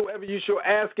 whatsoever you shall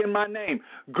ask in my name,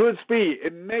 good speed.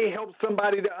 It may help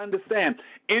somebody to understand.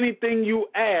 Anything you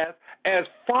ask as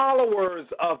followers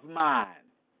of mine.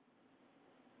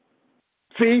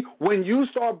 See, when you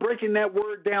start breaking that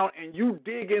word down and you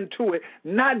dig into it,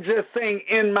 not just saying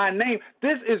in my name,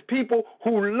 this is people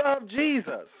who love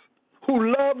Jesus,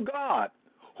 who love God,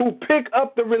 who pick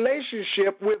up the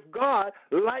relationship with God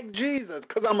like Jesus,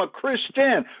 because I'm a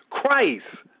Christian, Christ.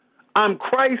 I'm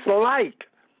Christ-like.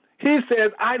 He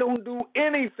says, I don't do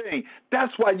anything.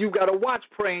 That's why you got to watch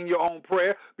praying your own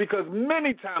prayer, because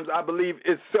many times I believe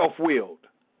it's self-willed.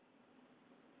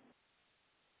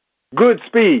 Good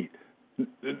speed.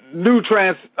 New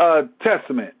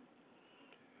Testament.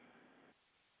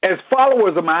 As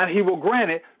followers of mine, he will grant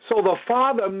it, so the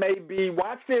Father may be,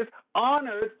 watch this,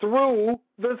 honored through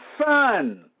the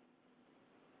Son.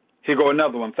 Here go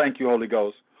another one. Thank you, Holy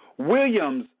Ghost.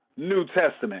 Williams, New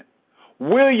Testament.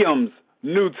 Williams,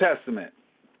 New Testament.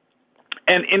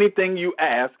 And anything you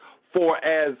ask for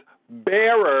as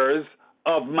bearers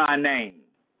of my name.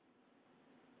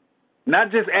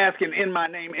 Not just asking in my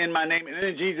name, and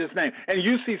in Jesus' name. And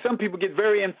you see some people get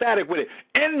very emphatic with it.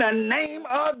 In the name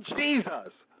of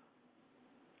Jesus.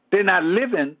 They're not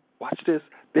living, watch this,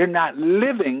 they're not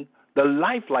living the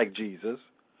life like Jesus.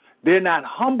 They're not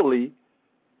humbly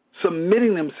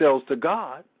submitting themselves to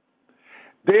God.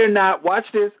 They're not, watch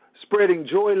this, spreading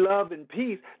joy, love, and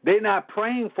peace. They're not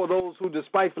praying for those who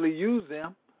despitefully use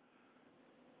them.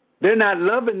 They're not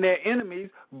loving their enemies,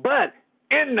 but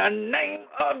in the name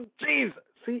of Jesus.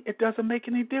 See, it doesn't make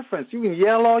any difference. You can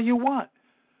yell all you want.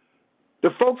 The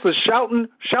folks are shouting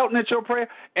at your prayer,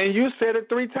 and you said it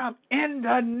 3 times. In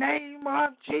the name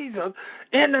of Jesus.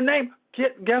 In the name.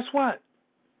 Guess what?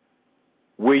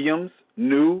 Williams,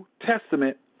 New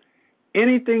Testament.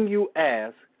 Anything you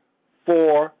ask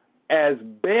for as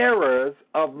bearers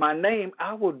of my name,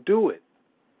 I will do it.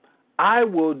 I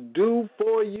will do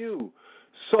for you,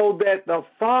 so that the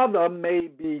Father may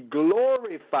be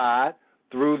glorified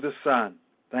through the Son.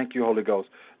 Thank you, Holy Ghost.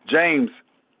 James,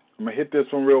 I'm going to hit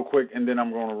this one real quick, and then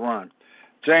I'm going to run.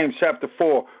 James chapter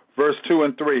 4, verse 2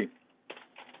 and 3.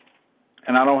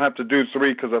 And I don't have to do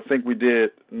 3 because I think we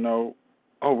did. No.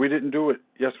 Oh, we didn't do it.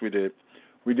 Yes, we did.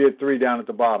 We did 3 down at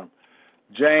the bottom.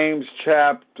 James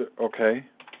chapter, okay.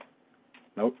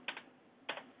 Nope.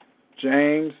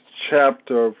 James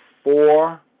chapter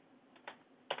 4.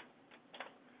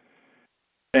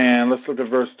 And let's look at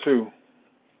verse 2.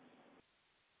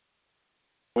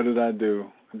 What did I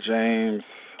do? James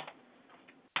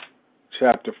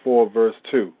chapter 4, verse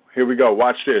 2. Here we go.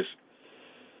 Watch this.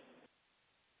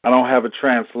 I don't have a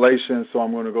translation, so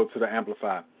I'm going to go to the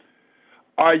Amplified.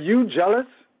 Are you jealous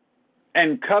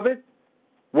and covet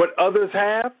what others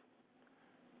have,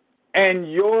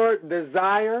 and your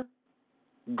desire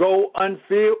go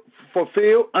unfulfilled?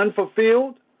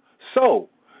 So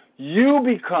you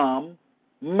become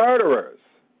murderers.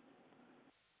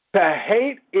 To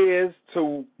hate is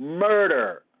to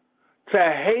murder. To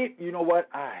hate, you know what?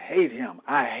 I hate him.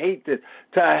 I hate this.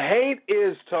 To hate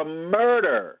is to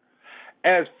murder.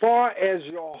 As far as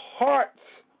your hearts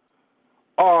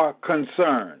are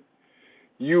concerned,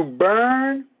 you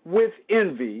burn with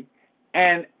envy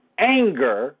and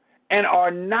anger and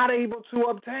are not able to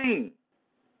obtain.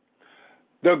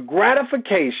 The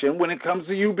gratification, when it comes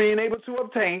to you being able to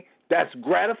obtain, that's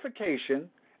gratification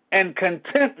and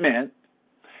contentment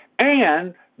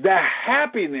and the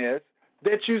happiness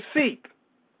that you seek.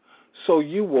 So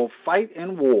you will fight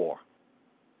in war.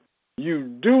 You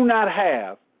do not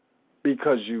have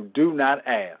because you do not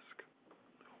ask.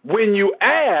 When you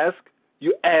ask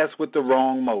with the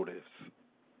wrong motives.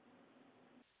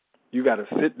 You got to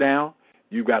sit down.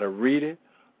 You got to read it.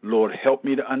 Lord, help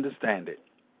me to understand it.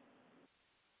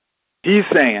 He's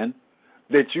saying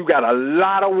that you got a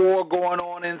lot of war going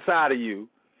on inside of you,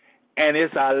 and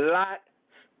it's a lot.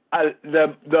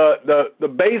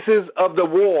 The basis of the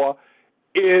war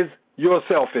is your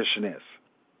selfishness.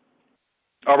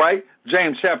 All right?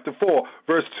 James chapter 4,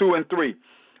 verse 2 and 3.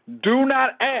 Do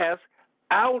not ask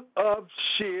out of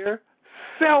sheer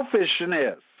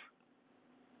selfishness.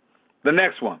 The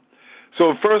next one.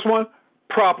 So the first one,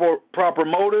 proper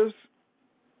motives,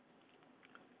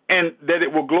 and that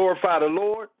it will glorify the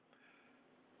Lord.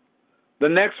 The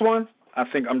next one, I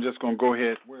think I'm just going to go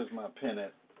ahead. Where's my pen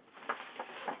at?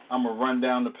 I'm going to run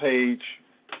down the page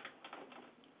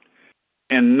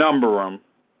and number them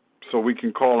so we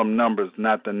can call them numbers,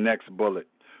 not the next bullet.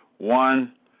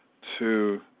 1,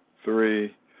 2,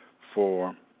 3,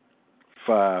 4,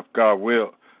 5. God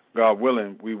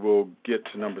willing, we will get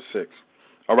to number 6.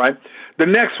 All right? The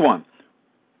next one.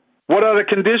 What are the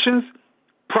conditions?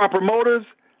 Proper motives,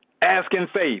 ask in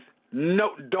faith.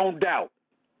 No, don't doubt.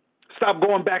 Stop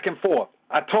going back and forth.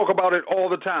 I talk about it all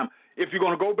the time. If you're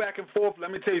going to go back and forth,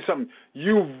 let me tell you something.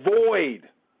 You void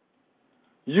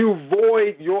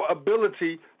your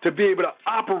ability to be able to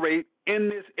operate in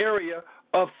this area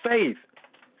of faith.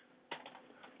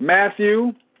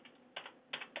 Matthew,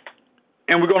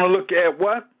 and we're going to look at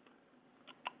what?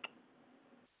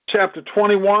 Chapter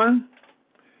 21,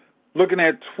 looking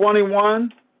at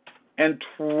 21 and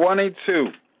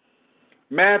 22.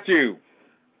 Matthew.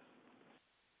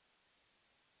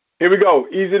 Here we go.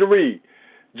 Easy to read.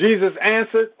 Jesus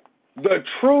answered, the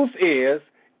truth is,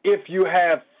 if you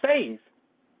have faith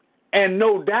and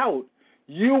no doubt,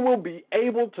 you will be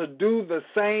able to do the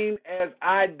same as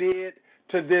I did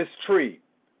to this tree.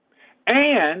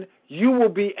 And you will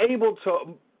be able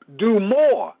to do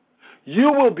more.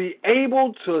 You will be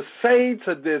able to say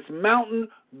to this mountain,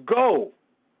 go,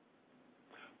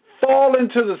 fall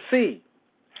into the sea.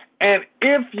 And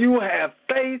if you have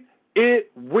faith,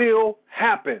 it will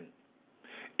happen.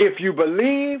 If you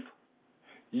believe,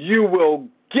 you will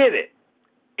get it.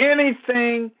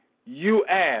 Anything you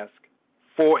ask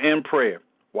for in prayer.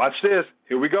 Watch this.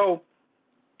 Here we go.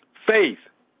 Faith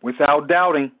without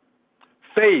doubting.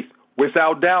 Faith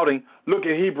without doubting. Look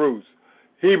at Hebrews.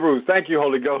 Hebrews. Thank you,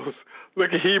 Holy Ghost.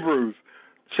 Look at Hebrews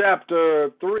chapter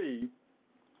 3.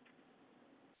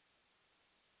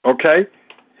 Okay.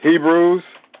 Hebrews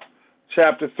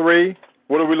chapter 3.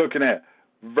 What are we looking at?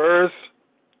 Verse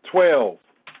 12.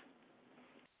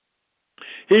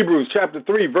 Hebrews chapter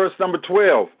 3, verse number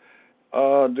 12.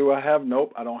 Do I have?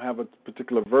 Nope, I don't have a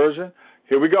particular version.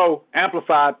 Here we go.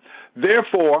 Amplified.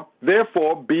 Therefore,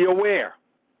 be aware,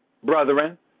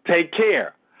 brethren, take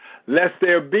care, lest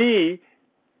there be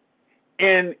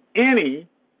in any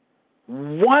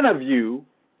one of you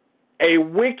a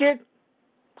wicked,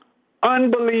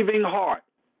 unbelieving heart.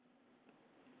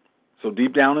 So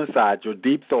deep down inside, your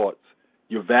deep thoughts,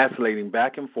 you're vacillating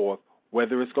back and forth,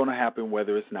 whether it's going to happen,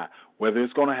 whether it's not. Whether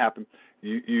it's going to happen,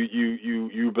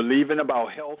 you believing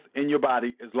about health in your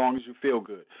body as long as you feel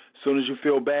good. As soon as you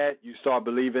feel bad, you start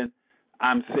believing,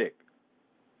 I'm sick.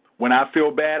 When I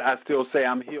feel bad, I still say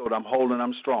I'm healed, I'm whole, and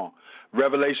I'm strong.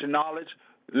 Revelation knowledge,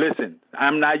 Listen,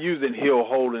 I'm not using heal,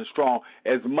 whole, and strong.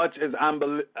 As much as I'm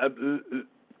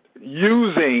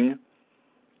using,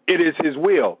 it is his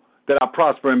will that I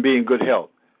prosper and be in good health.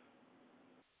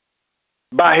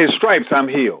 By his stripes, I'm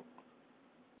healed.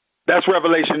 That's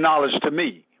revelation knowledge to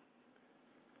me.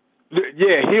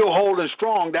 Yeah, heal, whole, and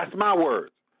strong, that's my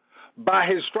words. By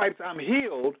his stripes, I'm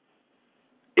healed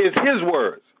is his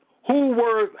words. Whose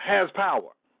word has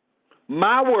power?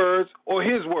 My words or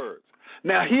his words?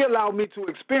 Now, he allowed me to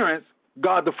experience,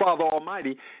 God the Father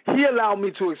Almighty, he allowed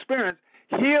me to experience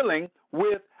healing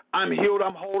with I'm healed,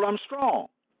 I'm whole, I'm strong.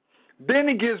 Then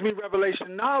he gives me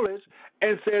revelation knowledge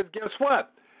and says, guess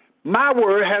what? My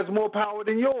word has more power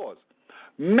than yours.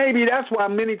 Maybe that's why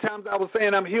many times I was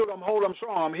saying I'm healed, I'm whole, I'm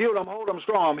strong, I'm healed, I'm whole, I'm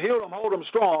strong, I'm healed, I'm whole, I'm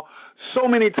strong, so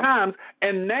many times,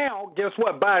 and now, guess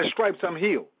what? By his stripes, I'm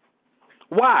healed.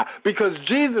 Why? Because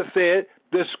Jesus said,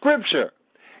 the scripture,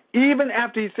 even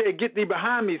after he said, get thee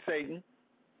behind me, Satan,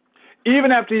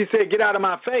 even after he said, get out of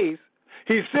my face,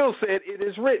 he still said, it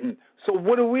is written. So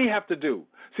what do we have to do?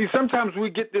 See, sometimes we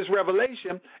get this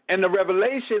revelation, and the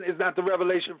revelation is not the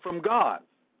revelation from God.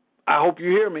 I hope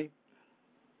you hear me.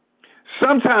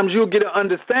 Sometimes you'll get an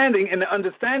understanding, and the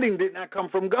understanding did not come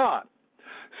from God.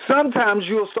 Sometimes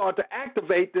you'll start to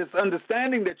activate this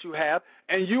understanding that you have,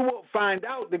 and you will find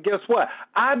out that, guess what?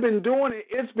 I've been doing it,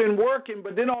 it's been working,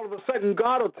 but then all of a sudden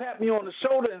God will tap me on the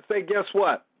shoulder and say, guess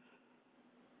what?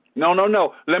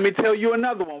 No. Let me tell you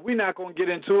another one. We're not going to get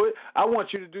into it. I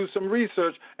want you to do some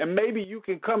research, and maybe you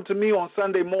can come to me on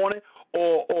Sunday morning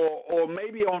or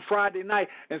maybe on Friday night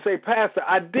and say, Pastor,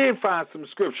 I did find some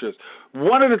scriptures.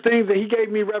 One of the things that he gave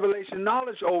me revelation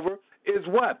knowledge over is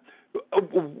what?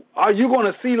 Are you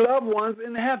going to see loved ones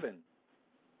in heaven?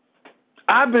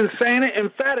 I've been saying it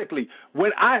emphatically.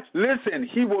 Listen,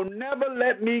 he will never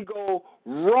let me go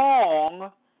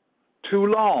wrong too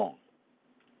long.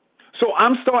 So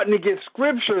I'm starting to get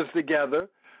scriptures together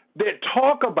that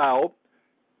talk about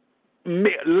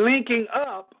linking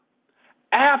up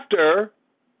after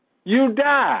you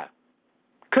die.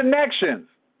 Connections.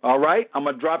 All right? I'm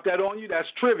going to drop that on you.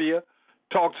 That's trivia.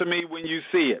 Talk to me when you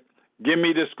see it. Give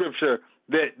me the scripture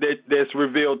that's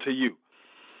revealed to you.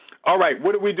 All right,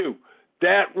 what did we do?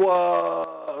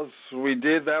 We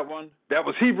did that one. That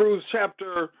was Hebrews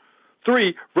chapter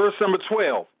 3, verse number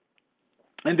 12.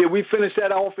 And did we finish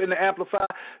that off in the Amplified?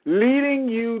 Leading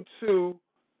you to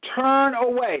turn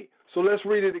away. So let's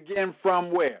read it again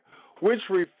from where? Which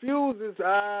refuses,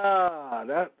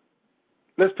 let's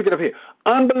pick it up here.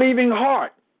 Unbelieving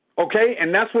heart, okay?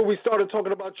 And that's where we started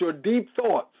talking about your deep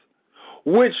thoughts,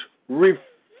 which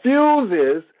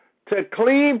refuses to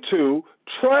cleave to,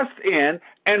 trust in,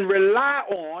 and rely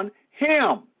on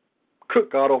him. Good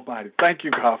God Almighty. Thank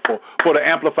you, God, for the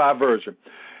Amplified version.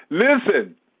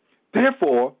 Listen,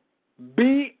 therefore,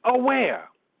 be aware.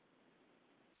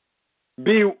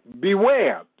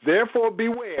 Beware. Therefore,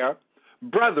 beware,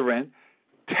 brethren,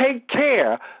 take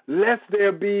care lest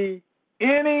there be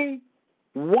any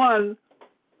one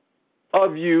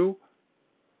of you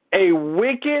a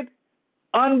wicked,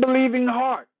 unbelieving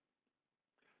heart.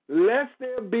 Lest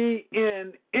there be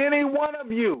in any one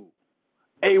of you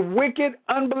a wicked,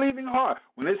 unbelieving heart.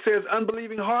 When it says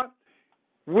unbelieving heart,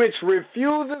 which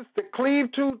refuses to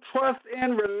cleave to, trust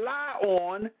in, rely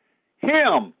on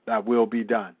him, thy will be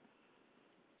done.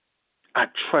 I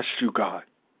trust you, God.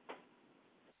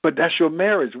 But that's your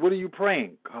marriage. What are you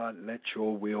praying? God, let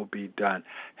your will be done.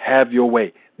 Have your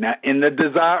way. Now, in the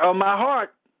desire of my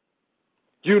heart,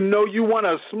 you know you want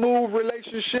a smooth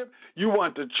relationship. You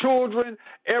want the children,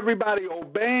 everybody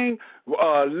obeying,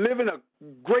 living a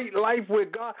great life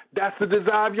with God. That's the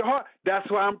desire of your heart. That's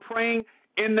why I'm praying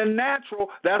in the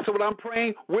natural. That's what I'm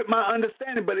praying with my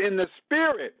understanding. But in the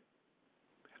spirit,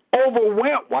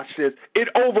 watch this, it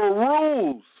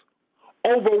overwhelms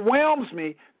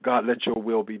me. God, let your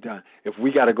will be done. If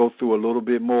we got to go through a little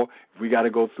bit more, if we got to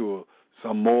go through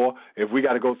some more, if we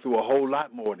got to go through a whole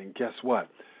lot more, then guess what?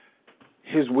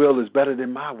 His will is better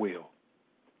than my will.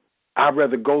 I'd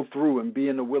rather go through and be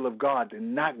in the will of God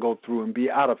than not go through and be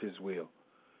out of his will.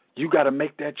 You got to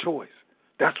make that choice.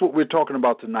 That's what we're talking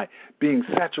about tonight, being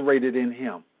saturated in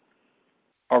him.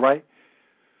 All right?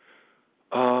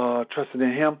 Trusting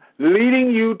in him,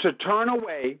 leading you to turn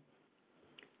away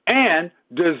and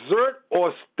desert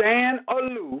or stand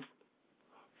aloof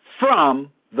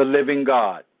from the living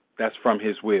God. That's from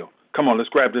his will. Come on, let's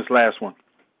grab this last one.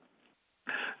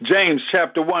 James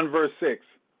chapter 1, verse 6.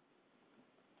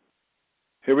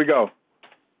 Here we go.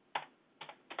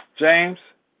 James,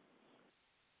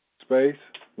 space,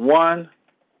 1,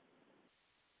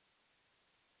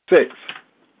 6.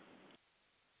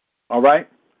 All right?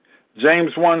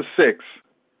 James 1, 6.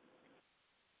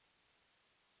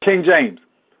 King James,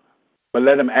 but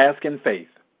let him ask in faith,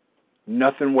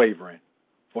 nothing wavering.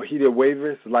 For he that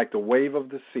wavereth is like the wave of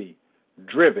the sea,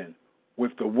 driven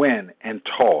with the wind and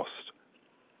tossed.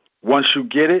 Once you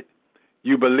get it,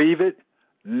 you believe it,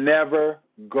 never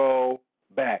go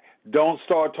back. Don't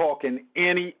start talking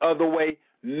any other way,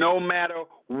 no matter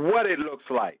what it looks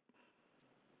like.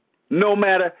 No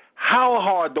matter how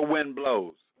hard the wind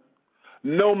blows.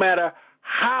 No matter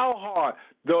how hard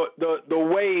the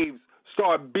waves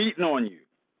start beating on you.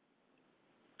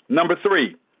 Number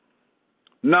 3.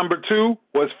 Number 2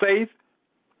 was faith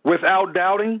without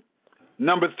doubting.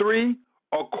 Number 3,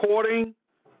 according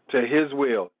to his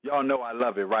will. Y'all know I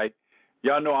love it, right?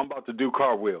 Y'all know I'm about to do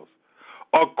cartwheels.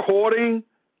 According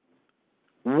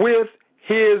with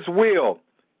his will.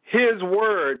 His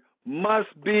word must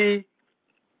be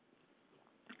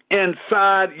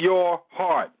inside your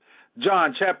heart.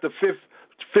 John chapter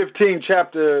 15,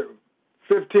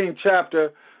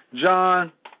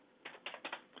 John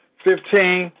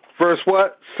 15, verse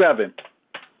what? 7.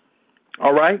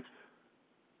 All right?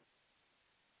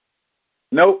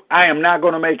 Nope, I am not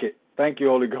going to make it. Thank you,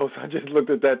 Holy Ghost. I just looked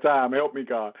at that time. Help me,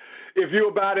 God. If you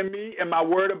abide in me and my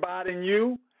word abide in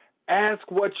you,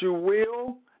 ask what you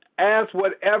will, ask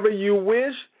whatever you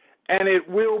wish, and it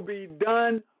will be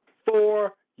done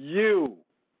for you.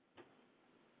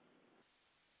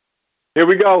 Here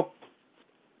we go.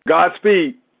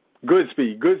 Godspeed. Good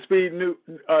speed.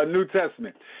 New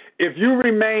Testament. If you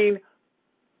remain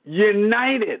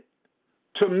united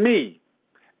to me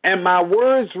and my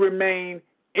words remain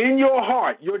in your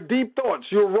heart, your deep thoughts,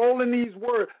 you're rolling these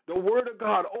words, the word of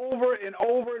God over and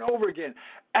over and over again.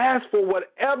 Ask for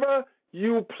whatever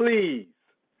you please,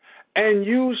 and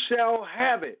you shall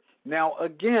have it. Now,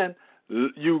 again,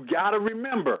 you got to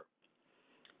remember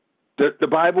that the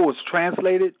Bible was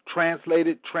translated.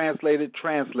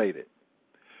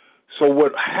 So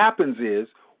what happens is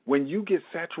when you get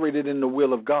saturated in the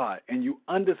will of God and you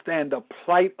understand the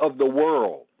plight of the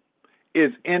world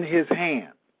is in his hand,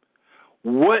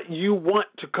 what you want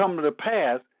to come to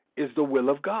pass is the will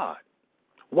of God.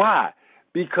 Why?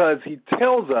 Because he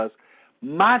tells us,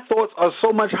 my thoughts are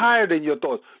so much higher than your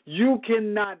thoughts. You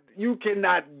cannot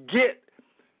get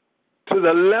to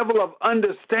the level of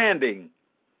understanding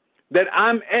that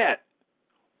I'm at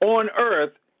on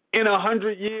earth in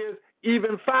 100 years,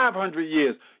 even 500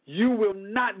 years. You will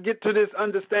not get to this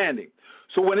understanding.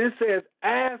 So when it says,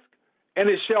 ask and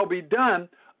it shall be done,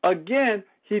 again,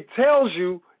 he tells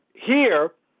you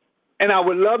here, and I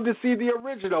would love to see the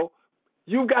original,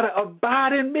 you got to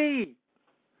abide in me.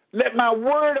 Let my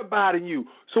word abide in you.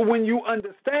 So when you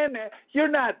understand that, you're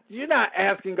not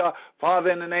asking God, Father,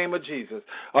 in the name of Jesus,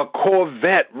 a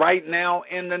Corvette right now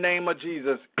in the name of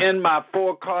Jesus, in my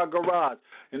 4-car garage.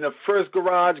 In the first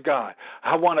garage, God,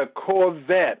 I want a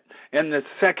Corvette. In the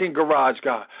second garage,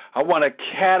 God, I want a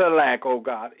Cadillac, oh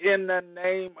God, in the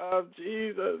name of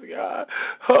Jesus, God.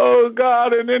 Oh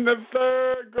God, and in the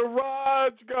third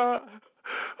garage, God,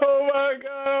 oh my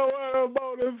God, I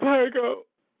want a motorcycle.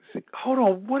 Hold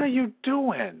on, what are you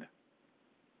doing?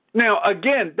 Now,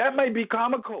 again, that may be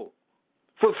comical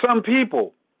for some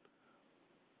people.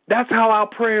 That's how our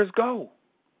prayers go.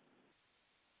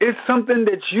 It's something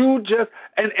that you just,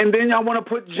 and then y'all want to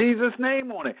put Jesus'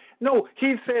 name on it. No,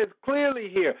 he says clearly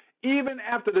here, even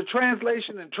after the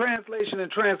translation,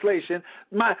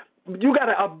 you got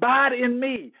to abide in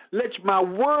me. Let my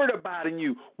word abide in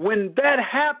you. When that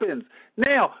happens,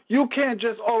 now, you can't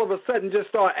just all of a sudden just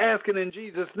start asking in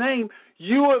Jesus' name.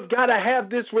 You have got to have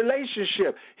this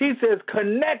relationship. He says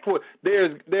connect with,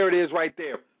 there it is right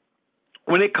there.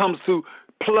 When it comes to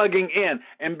plugging in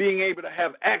and being able to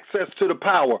have access to the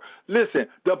power. Listen,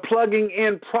 the plugging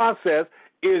in process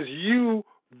is you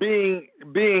being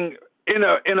in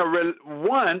a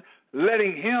one,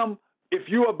 letting him, if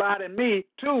you abide in me,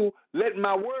 2, let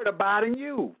my word abide in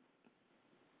you.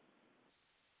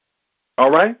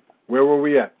 All right? Where were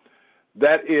we at?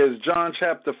 That is John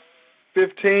chapter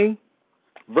 15,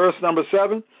 verse number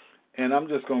 7. And I'm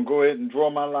just going to go ahead and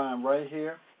draw my line right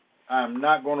here. I'm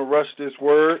not going to rush this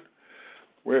word.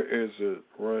 Where is it?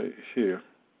 Right here.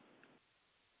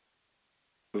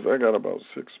 Because I got about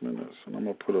 6 minutes. And I'm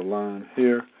going to put a line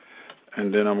here.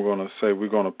 And then I'm going to say we're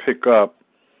going to pick up.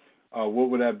 What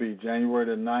would that be? January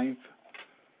the 9th?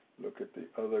 Look at the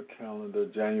other calendar.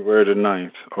 January the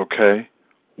 9th. Okay.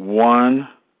 1-9.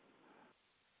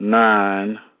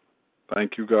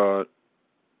 Thank you, God.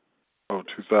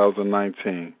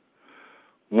 2019.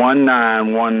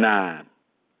 1919.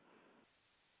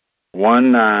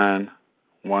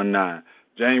 1919.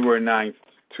 January 9th,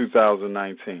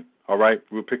 2019. All right?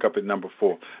 We'll pick up at number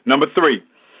 4. Number 3.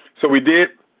 So we did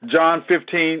John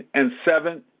 15 and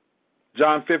 7.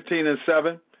 John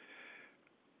 15:7.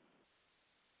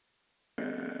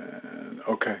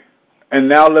 Okay. And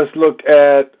now let's look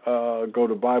at, go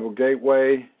to Bible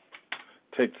Gateway,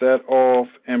 take that off,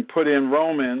 and put in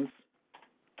Romans.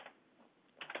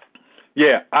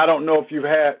 Yeah, I don't know if you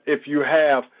have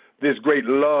this great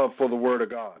love for the Word of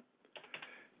God.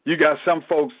 You got some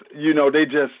folks,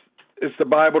 it's the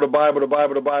Bible, the Bible, the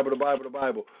Bible, the Bible, the Bible, the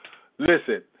Bible.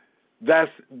 Listen,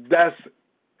 that's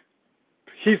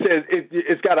he says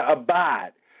it's got to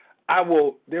abide.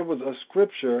 There was a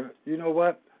scripture, you know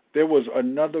what? There was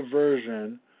another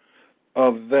version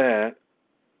of that,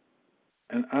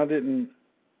 and I didn't.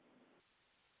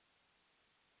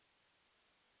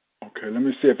 Okay, let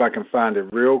me see if I can find it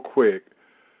real quick.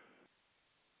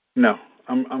 No,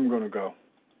 I'm going to go.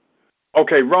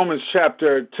 Okay, Romans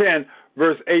chapter 10,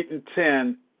 verse 8 to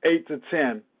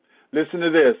 10. Listen to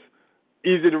this.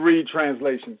 Easy to read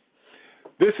translation.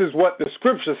 This is what the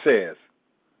scripture says.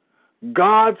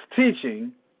 God's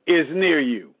teaching is near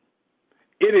you.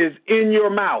 It is in your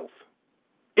mouth.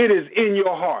 It is in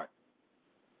your heart.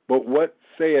 But what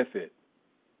saith it?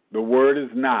 The word is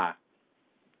nigh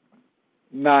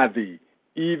thee,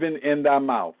 even in thy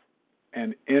mouth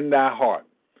and in thy heart.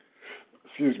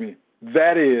 Excuse me.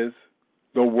 That is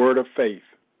the word of faith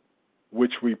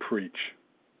which we preach.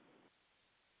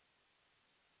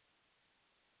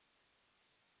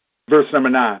 Verse number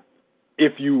 9.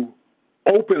 If you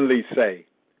openly say,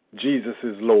 Jesus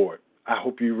is Lord. I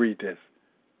hope you read this.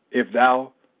 If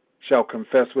thou shalt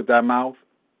confess with thy mouth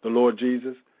the Lord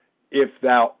Jesus, if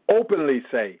thou openly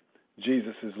say,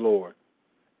 Jesus is Lord,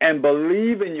 and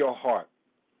believe in your heart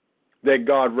that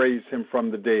God raised him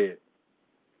from the dead,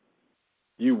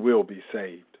 you will be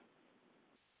saved.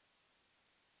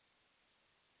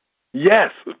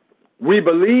 Yes, we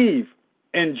believe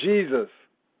in Jesus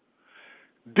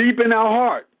deep in our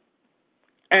heart,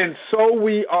 and so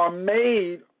we are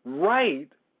made right,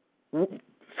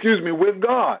 with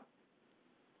God.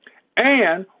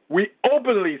 And we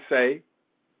openly say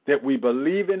that we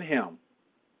believe in him,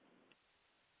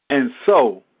 and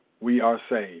so we are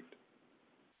saved.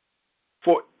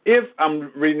 For if,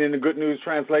 I'm reading in the Good News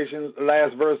Translation,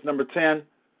 last verse, number 10,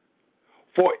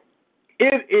 for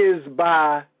it is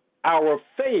by our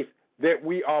faith that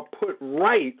we are put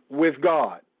right with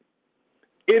God.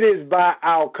 It is by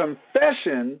our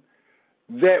confession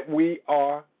that we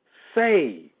are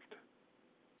saved.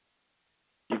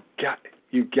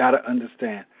 You got to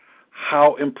understand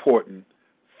how important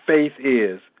faith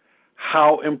is,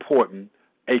 how important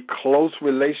a close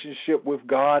relationship with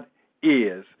God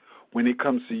is when it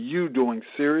comes to you doing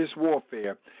serious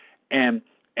warfare and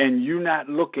you not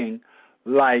looking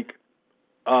like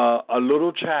a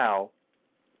little child,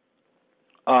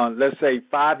 let's say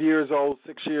 5 years old,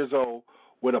 6 years old,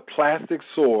 with a plastic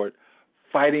sword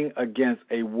fighting against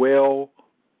a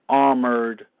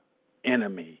well-armored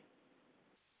enemy.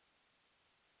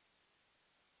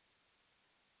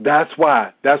 That's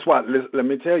why, let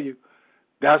me tell you,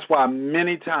 that's why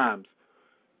many times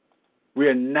we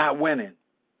are not winning,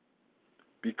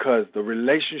 because the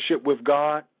relationship with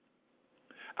God,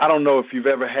 I don't know if you've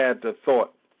ever had the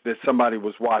thought that somebody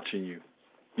was watching you.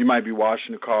 You might be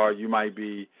washing the car, you might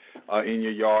be in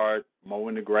your yard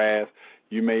mowing the grass,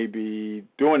 you may be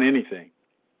doing anything.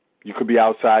 You could be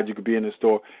outside, you could be in the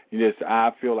store,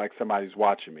 I feel like somebody's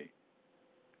watching me.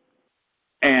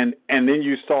 And then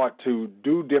you start to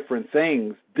do different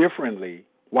things differently.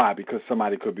 Why? Because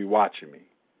somebody could be watching me.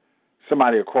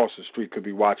 Somebody across the street could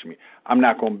be watching me. I'm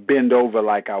not going to bend over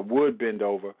like I would bend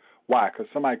over. Why? Because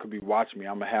somebody could be watching me.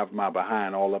 I'm going to have my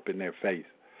behind all up in their face.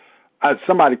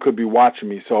 Somebody could be watching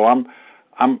me, so I'm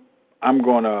not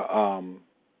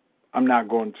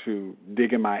going to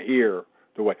dig in my ear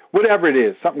the way, whatever it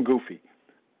is, something goofy.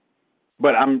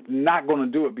 But I'm not going to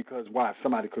do it because why?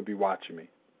 Somebody could be watching me.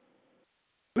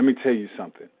 Let me tell you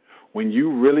something. When you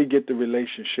really get the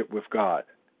relationship with God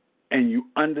and you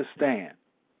understand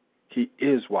he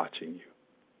is watching you,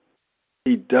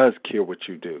 he does care what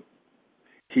you do.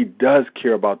 He does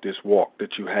care about this walk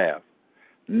that you have,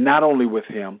 not only with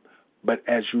him, but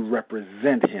as you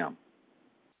represent him.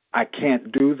 I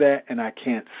can't do that and I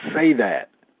can't say that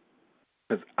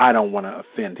because I don't want to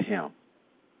offend him.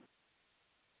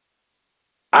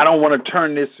 I don't want to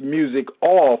turn this music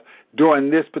off during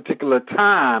this particular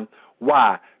time.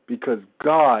 Why? Because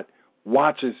God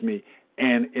watches me,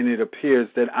 and it appears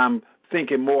that I'm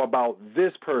thinking more about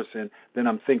this person than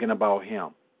I'm thinking about him.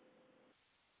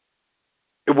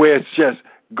 Where it's just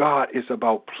God is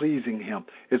about pleasing him.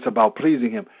 It's about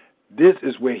pleasing him. This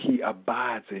is where he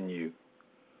abides in you.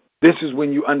 This is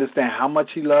when you understand how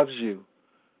much he loves you,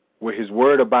 where his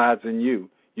word abides in you.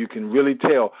 You can really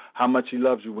tell how much he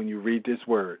loves you when you read this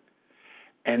word.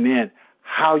 And then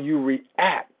how you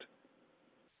react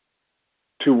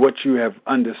to what you have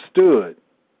understood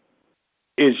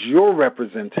is your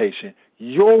representation,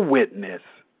 your witness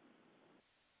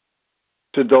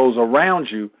to those around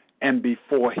you and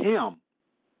before him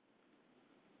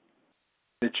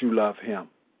that you love him.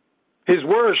 His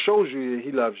word shows you that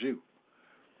he loves you.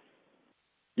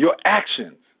 Your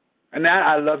actions. And now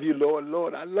I love you, Lord.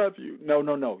 Lord, I love you.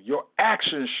 No. Your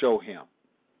actions show him.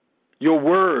 Your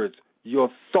words, your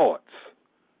thoughts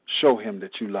show him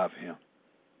that you love him.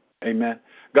 Amen.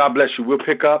 God bless you. We'll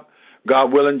pick up,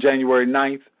 God willing, January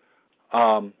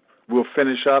 9th. We'll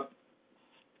finish up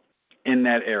in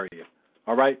that area.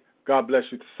 All right? God bless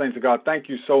you, saints of God. Thank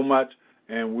you so much,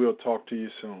 and we'll talk to you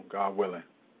soon, God willing.